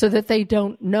so that they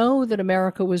don't know that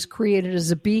America was created as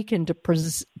a beacon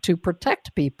to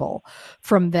protect people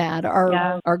from that.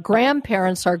 Our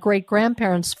grandparents, our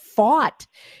great-grandparents fought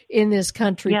in this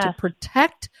country to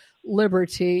protect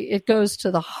liberty. It goes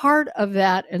to the heart of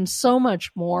that and so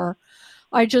much more.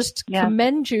 I just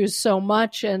commend you so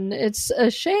much, and it's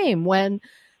a shame when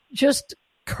just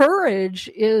courage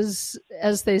is,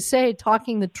 as they say,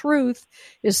 talking the truth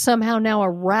is somehow now a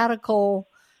radical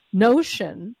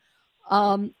notion.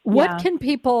 What can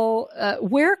people,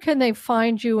 where can they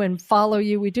find you and follow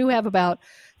you? We do have about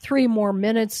 3 more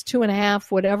minutes,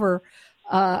 2.5, whatever.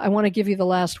 I want to give you the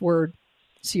last word.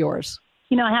 It's yours.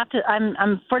 I'm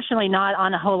unfortunately not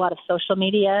on a whole lot of social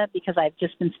media because I've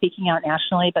just been speaking out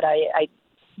nationally, but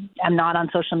I'm not on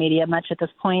social media much at this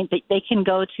point. They can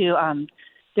go to,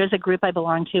 there's a group I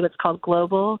belong to. It's called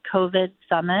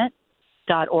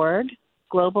globalcovidsummit.org,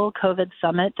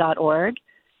 globalcovidsummit.org.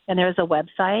 And there's a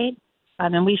website.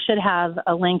 And we should have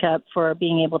a link up for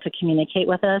being able to communicate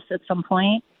with us at some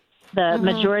point. The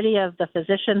majority of the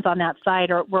physicians on that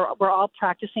site we're all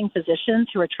practicing physicians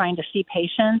who are trying to see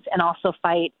patients and also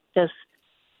fight this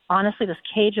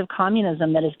cage of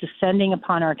communism that is descending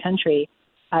upon our country.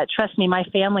 Trust me, my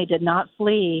family did not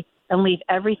flee and leave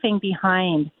everything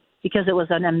behind because it was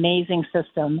an amazing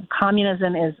system.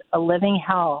 Communism is a living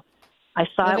hell. I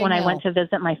saw it when I went to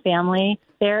visit my family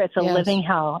there. It's a living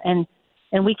hell. And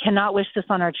we cannot wish this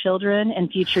on our children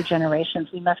and future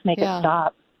generations. We must make it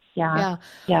stop. Yeah.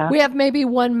 We have maybe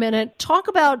 1 minute. Talk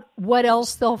about what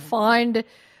else they'll find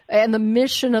and the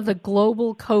mission of the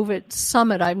Global COVID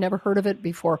Summit. I've never heard of it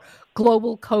before.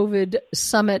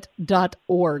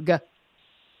 globalcovidsummit.org.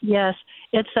 Yes,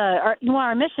 it's our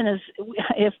mission is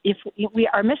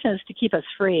our mission is to keep us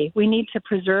free. We need to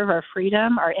preserve our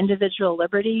freedom, our individual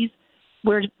liberties.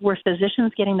 We're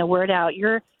physicians getting the word out.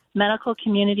 Your medical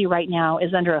community right now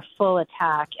is under a full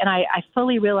attack, and I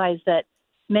fully realize that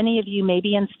many of you may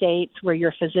be in states where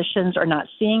your physicians are not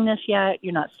seeing this yet.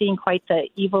 You're not seeing quite the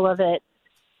evil of it.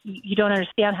 You don't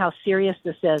understand how serious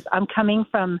this is. I'm coming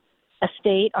from a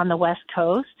state on the West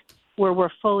Coast where we're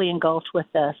fully engulfed with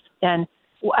this, and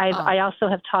I also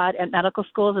have taught at medical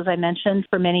schools, as I mentioned,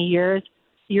 for many years.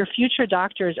 Your future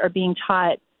doctors are being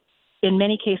taught, in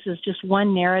many cases, just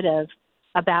one narrative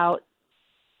about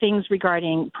things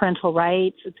regarding parental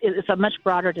rights. It's a much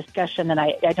broader discussion that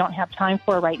I don't have time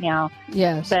for right now.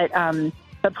 Yes. But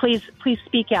please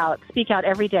speak out. Speak out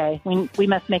every day. We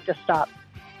must make this stop.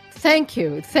 Thank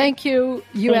you. Thank you.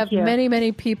 You have many,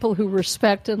 many people who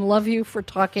respect and love you for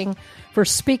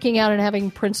speaking out and having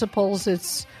principles.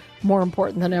 It's more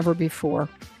important than ever before.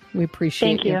 We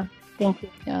appreciate you. Thank you.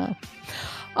 Yeah.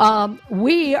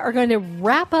 We are going to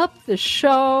wrap up the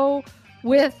show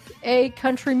with a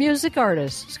country music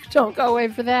artist. Don't go away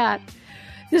for that.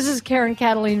 This is Karen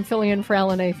Kataline filling in for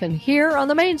Alan Nathan here on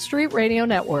the Main Street Radio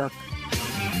Network.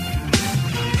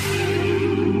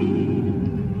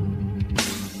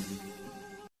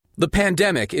 The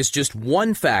pandemic is just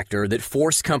one factor that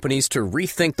forced companies to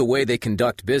rethink the way they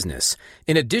conduct business.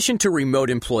 In addition to remote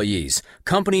employees,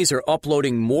 companies are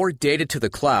uploading more data to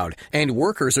the cloud, and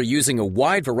workers are using a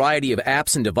wide variety of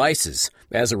apps and devices.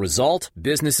 As a result,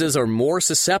 businesses are more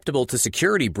susceptible to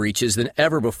security breaches than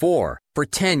ever before. For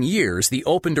 10 years, the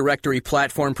open directory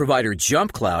platform provider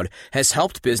JumpCloud has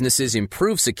helped businesses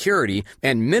improve security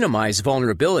and minimize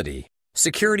vulnerability.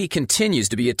 Security continues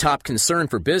to be a top concern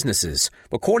for businesses.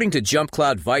 According to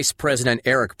JumpCloud Vice President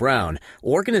Eric Brown,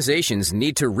 organizations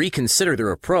need to reconsider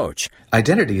their approach.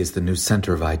 Identity is the new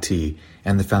center of IT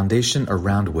and the foundation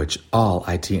around which all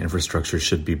IT infrastructure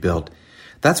should be built.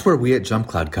 That's where we at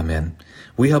JumpCloud come in.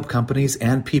 We help companies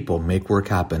and people make work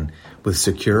happen with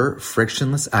secure,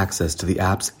 frictionless access to the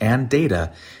apps and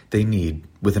data they need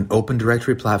with an open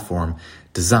directory platform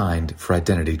designed for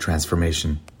identity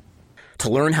transformation. To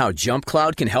learn how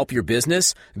JumpCloud can help your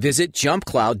business, visit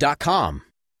jumpcloud.com.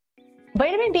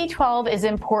 Vitamin B12 is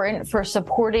important for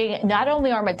supporting not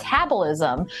only our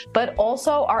metabolism, but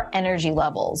also our energy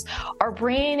levels. Our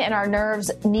brain and our nerves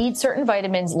need certain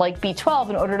vitamins like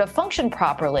B12 in order to function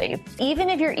properly. Even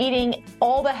if you're eating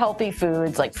all the healthy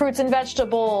foods like fruits and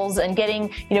vegetables and getting,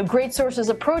 great sources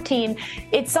of protein,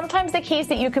 it's sometimes the case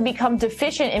that you can become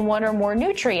deficient in one or more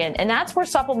nutrient, and that's where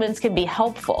supplements can be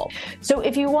helpful. So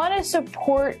if you want to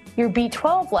support your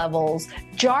B12 levels,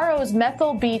 Jarrow's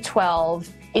Methyl B12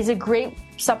 is a great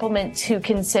supplement to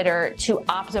consider to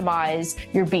optimize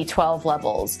your B12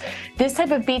 levels. This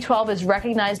type of B12 is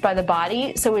recognized by the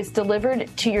body, so it's delivered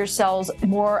to your cells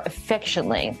more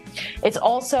efficiently. It's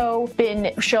also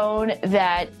been shown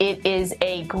that it is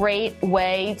a great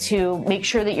way to make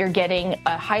sure that you're getting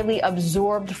a highly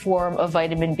absorbed form of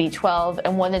vitamin B12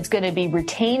 and one that's going to be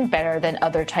retained better than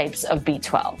other types of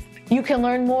B12. You can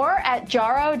learn more at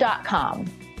jarrow.com.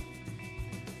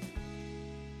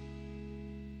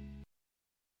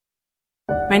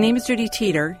 My name is Judy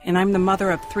Teeter, and I'm the mother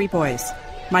of 3 boys.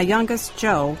 My youngest,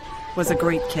 Joe, was a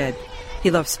great kid. He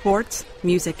loved sports,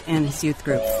 music, and his youth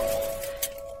group.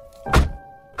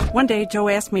 One day, Joe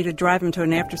asked me to drive him to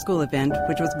an after-school event,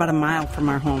 which was about a mile from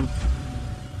our home.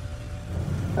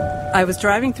 I was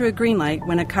driving through a green light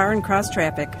when a car in cross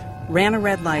traffic ran a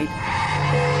red light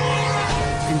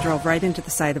and drove right into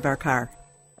the side of our car,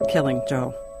 killing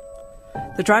Joe.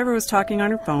 The driver was talking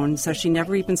on her phone, so she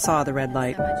never even saw the red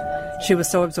light. She was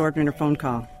so absorbed in her phone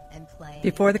call.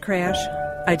 Before the crash,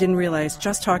 I didn't realize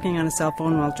just talking on a cell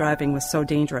phone while driving was so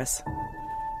dangerous.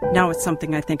 Now it's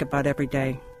something I think about every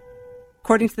day.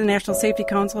 According to the National Safety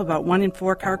Council, about 1 in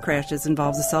 4 car crashes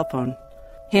involves a cell phone.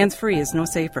 Hands-free is no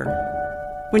safer.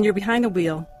 When you're behind the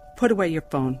wheel, put away your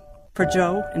phone. For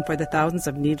Joe and for the thousands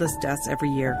of needless deaths every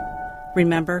year.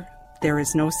 Remember, there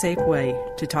is no safe way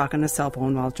to talk on a cell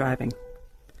phone while driving.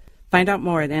 Find out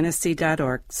more at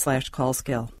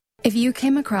nsc.org/callskill. If you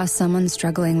came across someone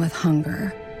struggling with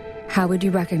hunger, how would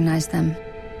you recognize them?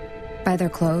 By their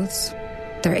clothes?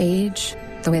 Their age?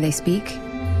 The way they speak?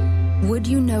 Would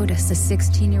you notice a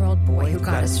 16-year-old boy who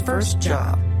got his first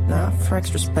job, not for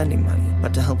extra spending money,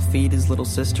 but to help feed his little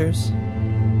sisters?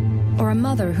 Or a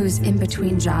mother who's in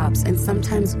between jobs and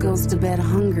sometimes goes to bed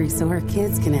hungry so her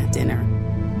kids can have dinner?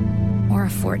 Or a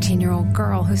 14-year-old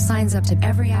girl who signs up to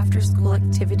every after-school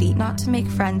activity, not to make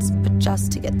friends, but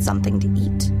just to get something to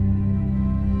eat?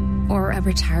 Or a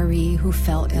retiree who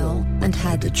fell ill and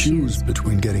had to choose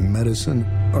between getting medicine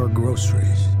or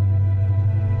groceries.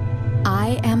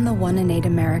 I am the 1 in 8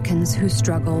 Americans who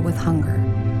struggle with hunger.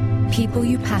 People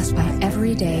you pass by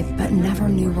every day but never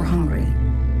knew were hungry.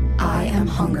 I am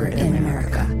hunger in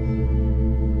America.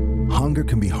 Hunger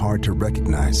can be hard to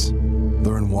recognize.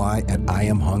 Learn why at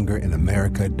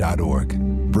IamHungerInAmerica.org.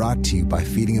 Brought to you by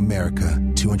Feeding America,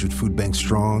 200 Food Banks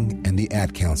Strong, and the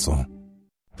Ad Council.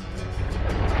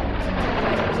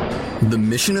 The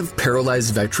mission of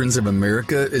Paralyzed Veterans of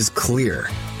America is clear.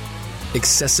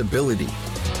 Accessibility.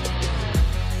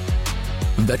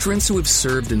 Veterans who have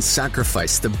served and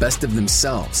sacrificed the best of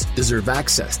themselves deserve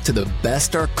access to the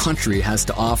best our country has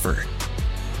to offer.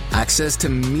 Access to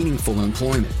meaningful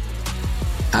employment.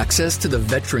 Access to the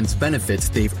veterans' benefits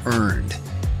they've earned.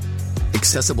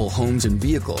 Accessible homes and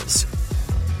vehicles.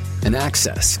 and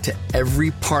access to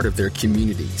every part of their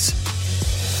communities.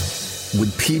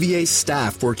 With PVA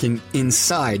staff working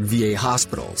inside VA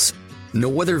hospitals,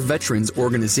 no other veterans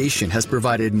organization has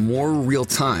provided more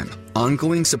real-time,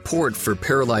 ongoing support for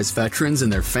paralyzed veterans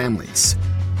and their families.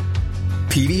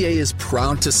 PVA is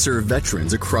proud to serve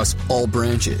veterans across all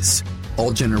branches,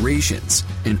 all generations,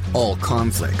 and all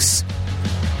conflicts.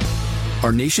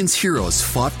 Our nation's heroes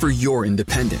fought for your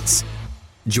independence.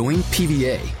 Join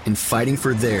PVA in fighting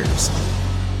for theirs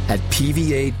at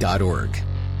pva.org.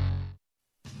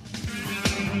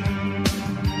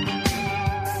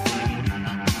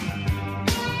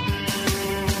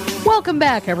 Welcome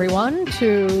back, everyone,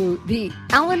 to the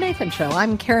Alan Nathan Show.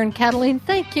 I'm Karen Kataline.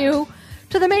 Thank you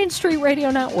to the Main Street Radio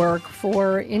Network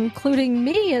for including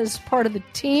me as part of the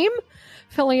team,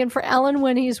 filling in for Alan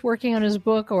when he's working on his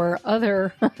book or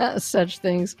other such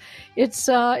things. It's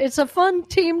a fun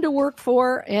team to work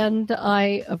for, and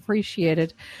I appreciate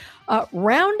it.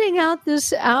 Rounding out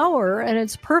this hour, and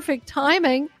it's perfect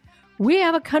timing, we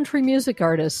have a country music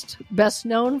artist, best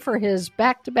known for his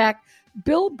back-to-back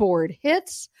Billboard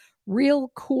hits,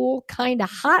 Real Cool, Kinda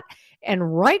Hot,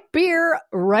 and Right Beer,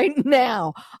 Right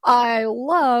Now. I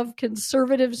love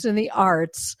conservatives in the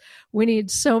arts. We need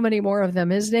so many more of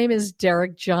them. His name is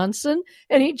Derek Johnson,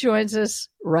 and he joins us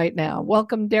right now.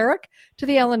 Welcome, Derek, to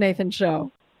the Ellen Nathan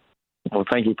Show. Well,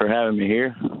 thank you for having me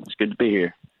here. It's good to be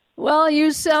here. Well,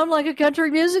 you sound like a country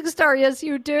music star. Yes,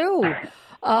 you do.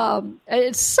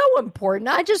 It's so important.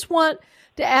 I just want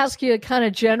to ask you, kind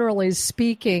of generally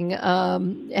speaking,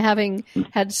 having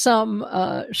had some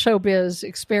showbiz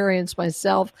experience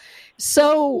myself,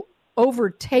 so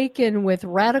overtaken with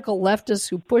radical leftists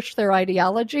who push their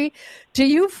ideology, do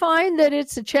you find that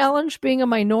it's a challenge being a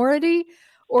minority,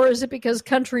 or is it because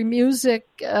country music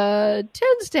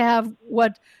tends to have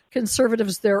what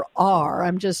conservatives there are?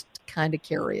 I'm just kind of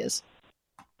curious.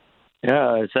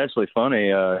 Yeah, it's actually funny.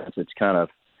 It's kind of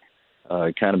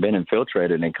been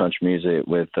infiltrated in country music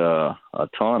with a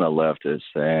ton of leftists,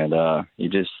 and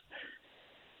it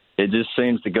just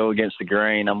seems to go against the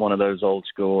grain. I'm one of those old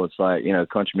school. It's like,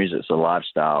 country music's a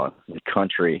lifestyle.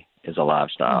 Country is a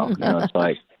lifestyle. It's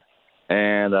like,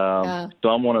 and so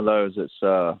I'm one of those that's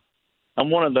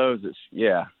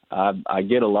I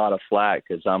get a lot of flack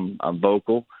because I'm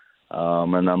vocal,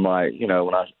 and I'm like,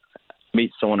 when I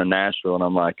meet someone in Nashville and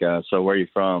I'm like, so where are you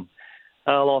from?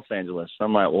 Los Angeles.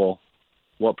 I'm like, well,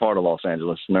 what part of Los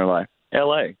Angeles? And they're like,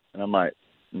 L.A. And I'm like,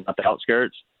 not the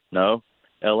outskirts? No,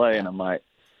 L.A. And I'm like,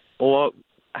 well,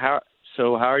 how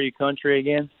are you country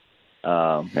again?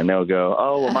 And they'll go,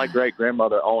 oh, well, my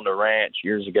great-grandmother owned a ranch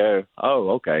years ago. Oh,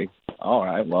 okay. All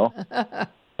right, well,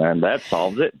 and that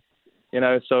solves it.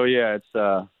 So, yeah,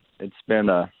 it's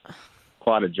been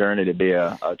quite a journey to be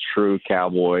a true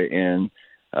cowboy in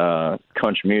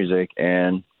country music,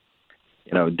 and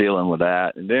dealing with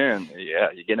that. And then,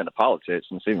 you get into politics,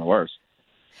 and it's even worse.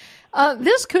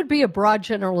 This could be a broad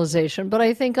generalization, but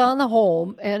I think on the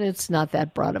whole, and it's not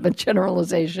that broad of a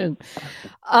generalization,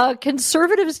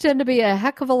 conservatives tend to be a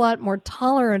heck of a lot more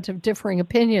tolerant of differing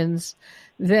opinions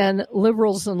than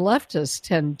liberals and leftists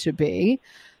tend to be.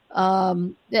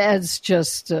 As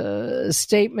just a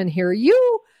statement here,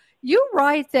 you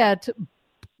write that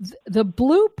the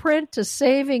blueprint to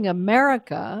saving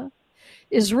America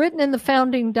is written in the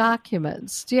founding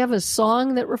documents. Do you have a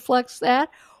song that reflects that,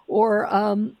 or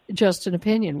just an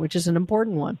opinion, which is an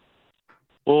important one?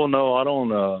 Well, no, I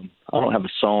don't have a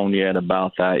song yet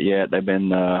about that yet.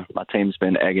 My team's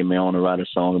been egging me on to write a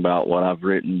song about what I've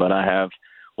written, but I have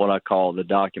what I call the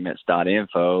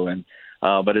documents.info, and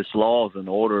but it's laws and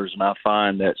orders, and I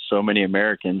find that so many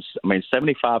Americans,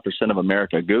 75% of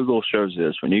America, Google shows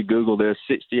this. When you Google this,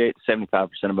 68 to 75%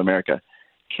 of America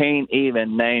can't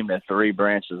even name the three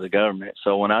branches of government.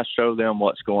 So when I show them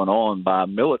what's going on by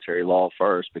military law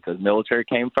first, because military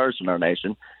came first in our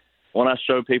nation, when I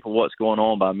show people what's going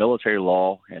on by military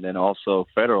law and then also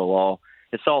federal law,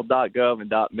 it's all .gov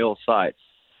and .mil sites.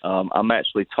 I'm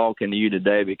actually talking to you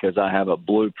today because I have a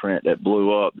blueprint that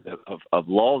blew up of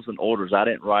laws and orders I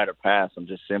didn't write or pass. I'm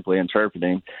just simply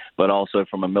interpreting, but also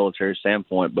from a military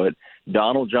standpoint. But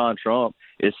Donald John Trump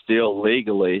is still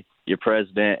legally your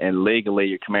president and legally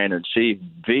your commander-in-chief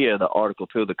via the Article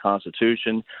 2 of the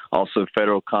Constitution, also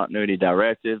federal continuity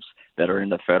directives that are in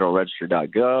the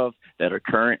federalregister.gov that are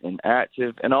current and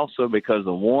active, and also because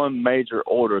of one major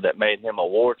order that made him a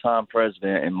wartime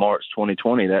president in March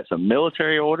 2020. That's a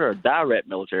military order, a direct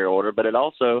military order, but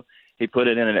he put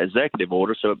it in an executive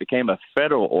order, so it became a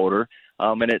federal order,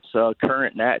 and it's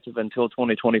current and active until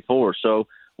 2024. So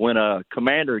when a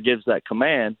commander gives that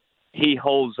command, he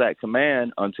holds that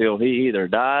command until he either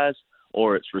dies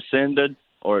or it's rescinded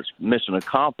or it's mission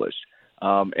accomplished.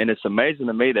 And it's amazing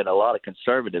to me that a lot of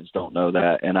conservatives don't know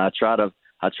that. And I try to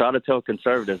tell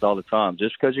conservatives all the time,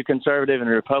 just because you're conservative and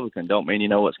a Republican don't mean you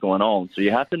know what's going on. So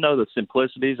you have to know the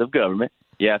simplicities of government.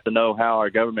 You have to know how our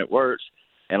government works.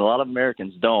 And a lot of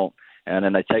Americans don't, and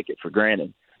then they take it for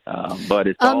granted. But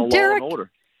it's all Derek, law and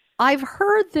order. I've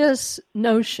heard this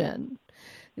notion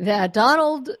that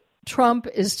Donald Trump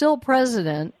is still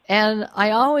president, and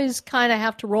I always kind of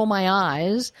have to roll my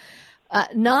eyes,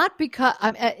 not because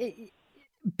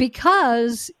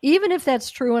even if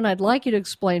that's true, and I'd like you to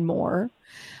explain more,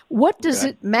 what does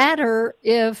it matter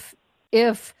if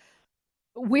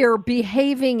we're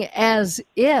behaving as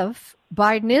if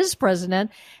Biden is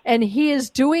president and he is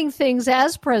doing things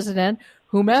as president,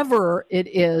 whomever it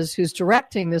is who's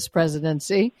directing this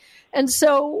presidency? And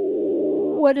so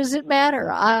what does it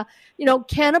matter?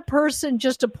 Can a person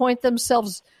just appoint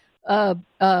themselves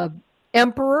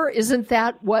emperor? Isn't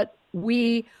that what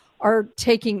we are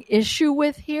taking issue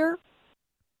with here?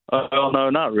 Well, no,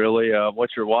 not really.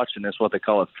 What you're watching is what they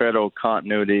call a federal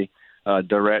continuity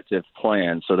directive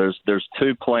plan. So there's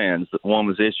two plans. One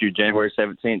was issued January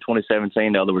 17,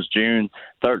 2017. The other was June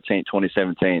 13,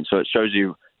 2017. So it shows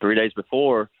you 3 days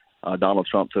before Donald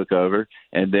Trump took over,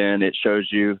 and then it shows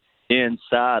you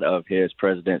inside of his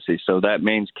presidency. So that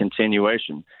means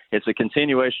continuation. It's a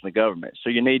continuation of government. So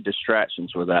you need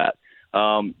distractions with that.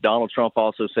 Donald Trump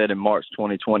also said in March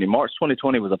 2020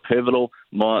 was a pivotal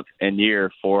month and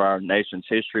year for our nation's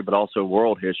history, but also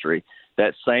world history.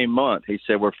 That same month, he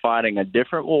said, we're fighting a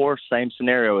different war, same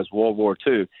scenario as World War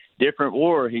II. Different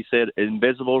war, he said,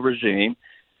 invisible regime.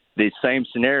 The same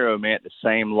scenario meant the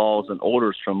same laws and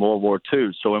orders from World War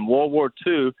II. So in World War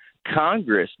II,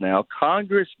 Congress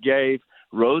gave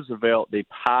Roosevelt the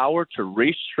power to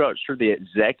restructure the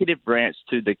executive branch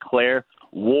to declare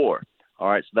war. All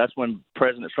right, so that's when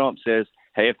President Trump says,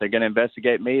 hey, if they're going to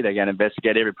investigate me, they're going to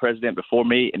investigate every president before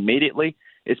me immediately.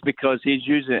 It's because he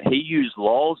used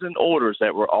laws and orders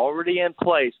that were already in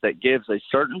place that gives a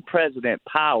certain president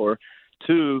power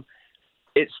to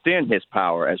extend his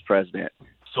power as president.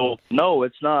 So, no,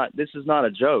 it's not. This is not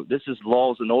a joke. This is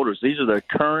laws and orders. These are the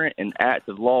current and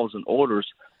active laws and orders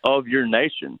of your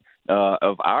nation,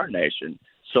 of our nation.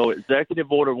 So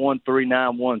Executive Order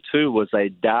 13912 was a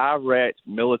direct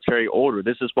military order.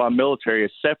 This is why military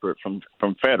is separate from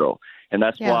federal, and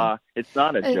that's why it's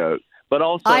not a joke. But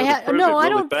also, I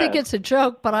don't think it's a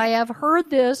joke, but I have heard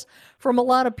this from a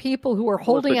lot of people who are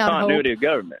holding out hope. Continuity of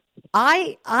government.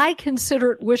 I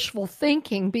consider it wishful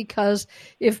thinking, because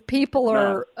if people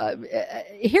are,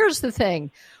 here's the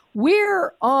thing. We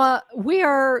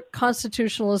are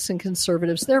constitutionalists and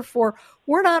conservatives. Therefore,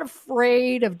 we're not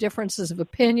afraid of differences of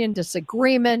opinion,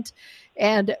 disagreement,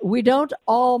 and we don't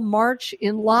all march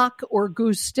in lock or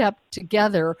goose step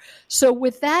together. So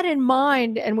with that in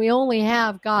mind, and we only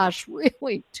have,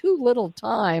 really too little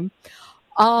time,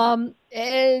 I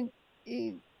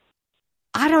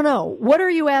don't know. What are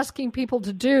you asking people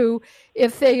to do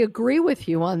if they agree with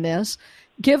you on this?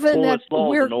 Given that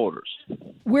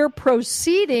we're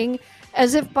proceeding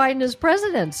as if Biden is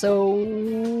president. So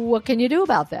what can you do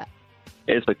about that?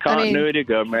 It's a continuity of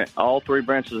government. All three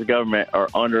branches of government are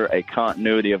under a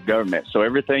continuity of government. So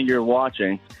everything you're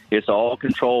watching is all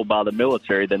controlled by the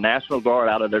military, the National Guard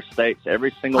out of their states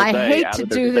every single day. I hate to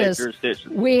do this.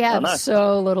 We have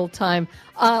so little time.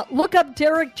 Look up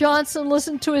Derek Johnson.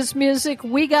 Listen to his music.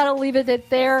 We got to leave it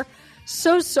there.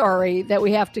 So sorry that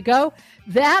we have to go.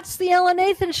 That's the Ellen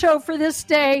Nathan Show for this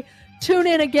day. Tune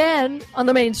in again on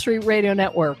the Main Street Radio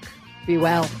Network. Be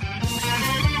well.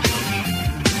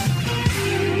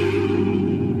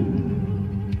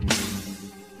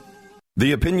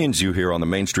 The opinions you hear on the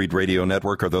Main Street Radio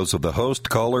Network are those of the host,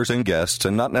 callers, and guests,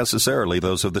 and not necessarily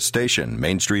those of the station,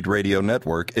 Main Street Radio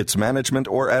Network, its management,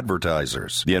 or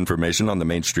advertisers. The information on the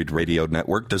Main Street Radio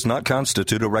Network does not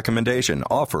constitute a recommendation,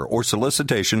 offer, or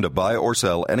solicitation to buy or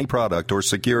sell any product or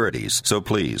securities. So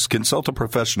please, consult a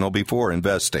professional before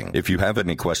investing. If you have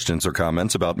any questions or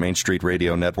comments about Main Street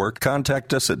Radio Network,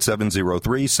 contact us at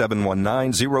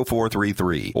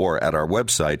 703-719-0433 or at our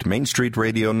website,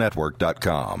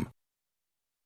 mainstreetradionetwork.com.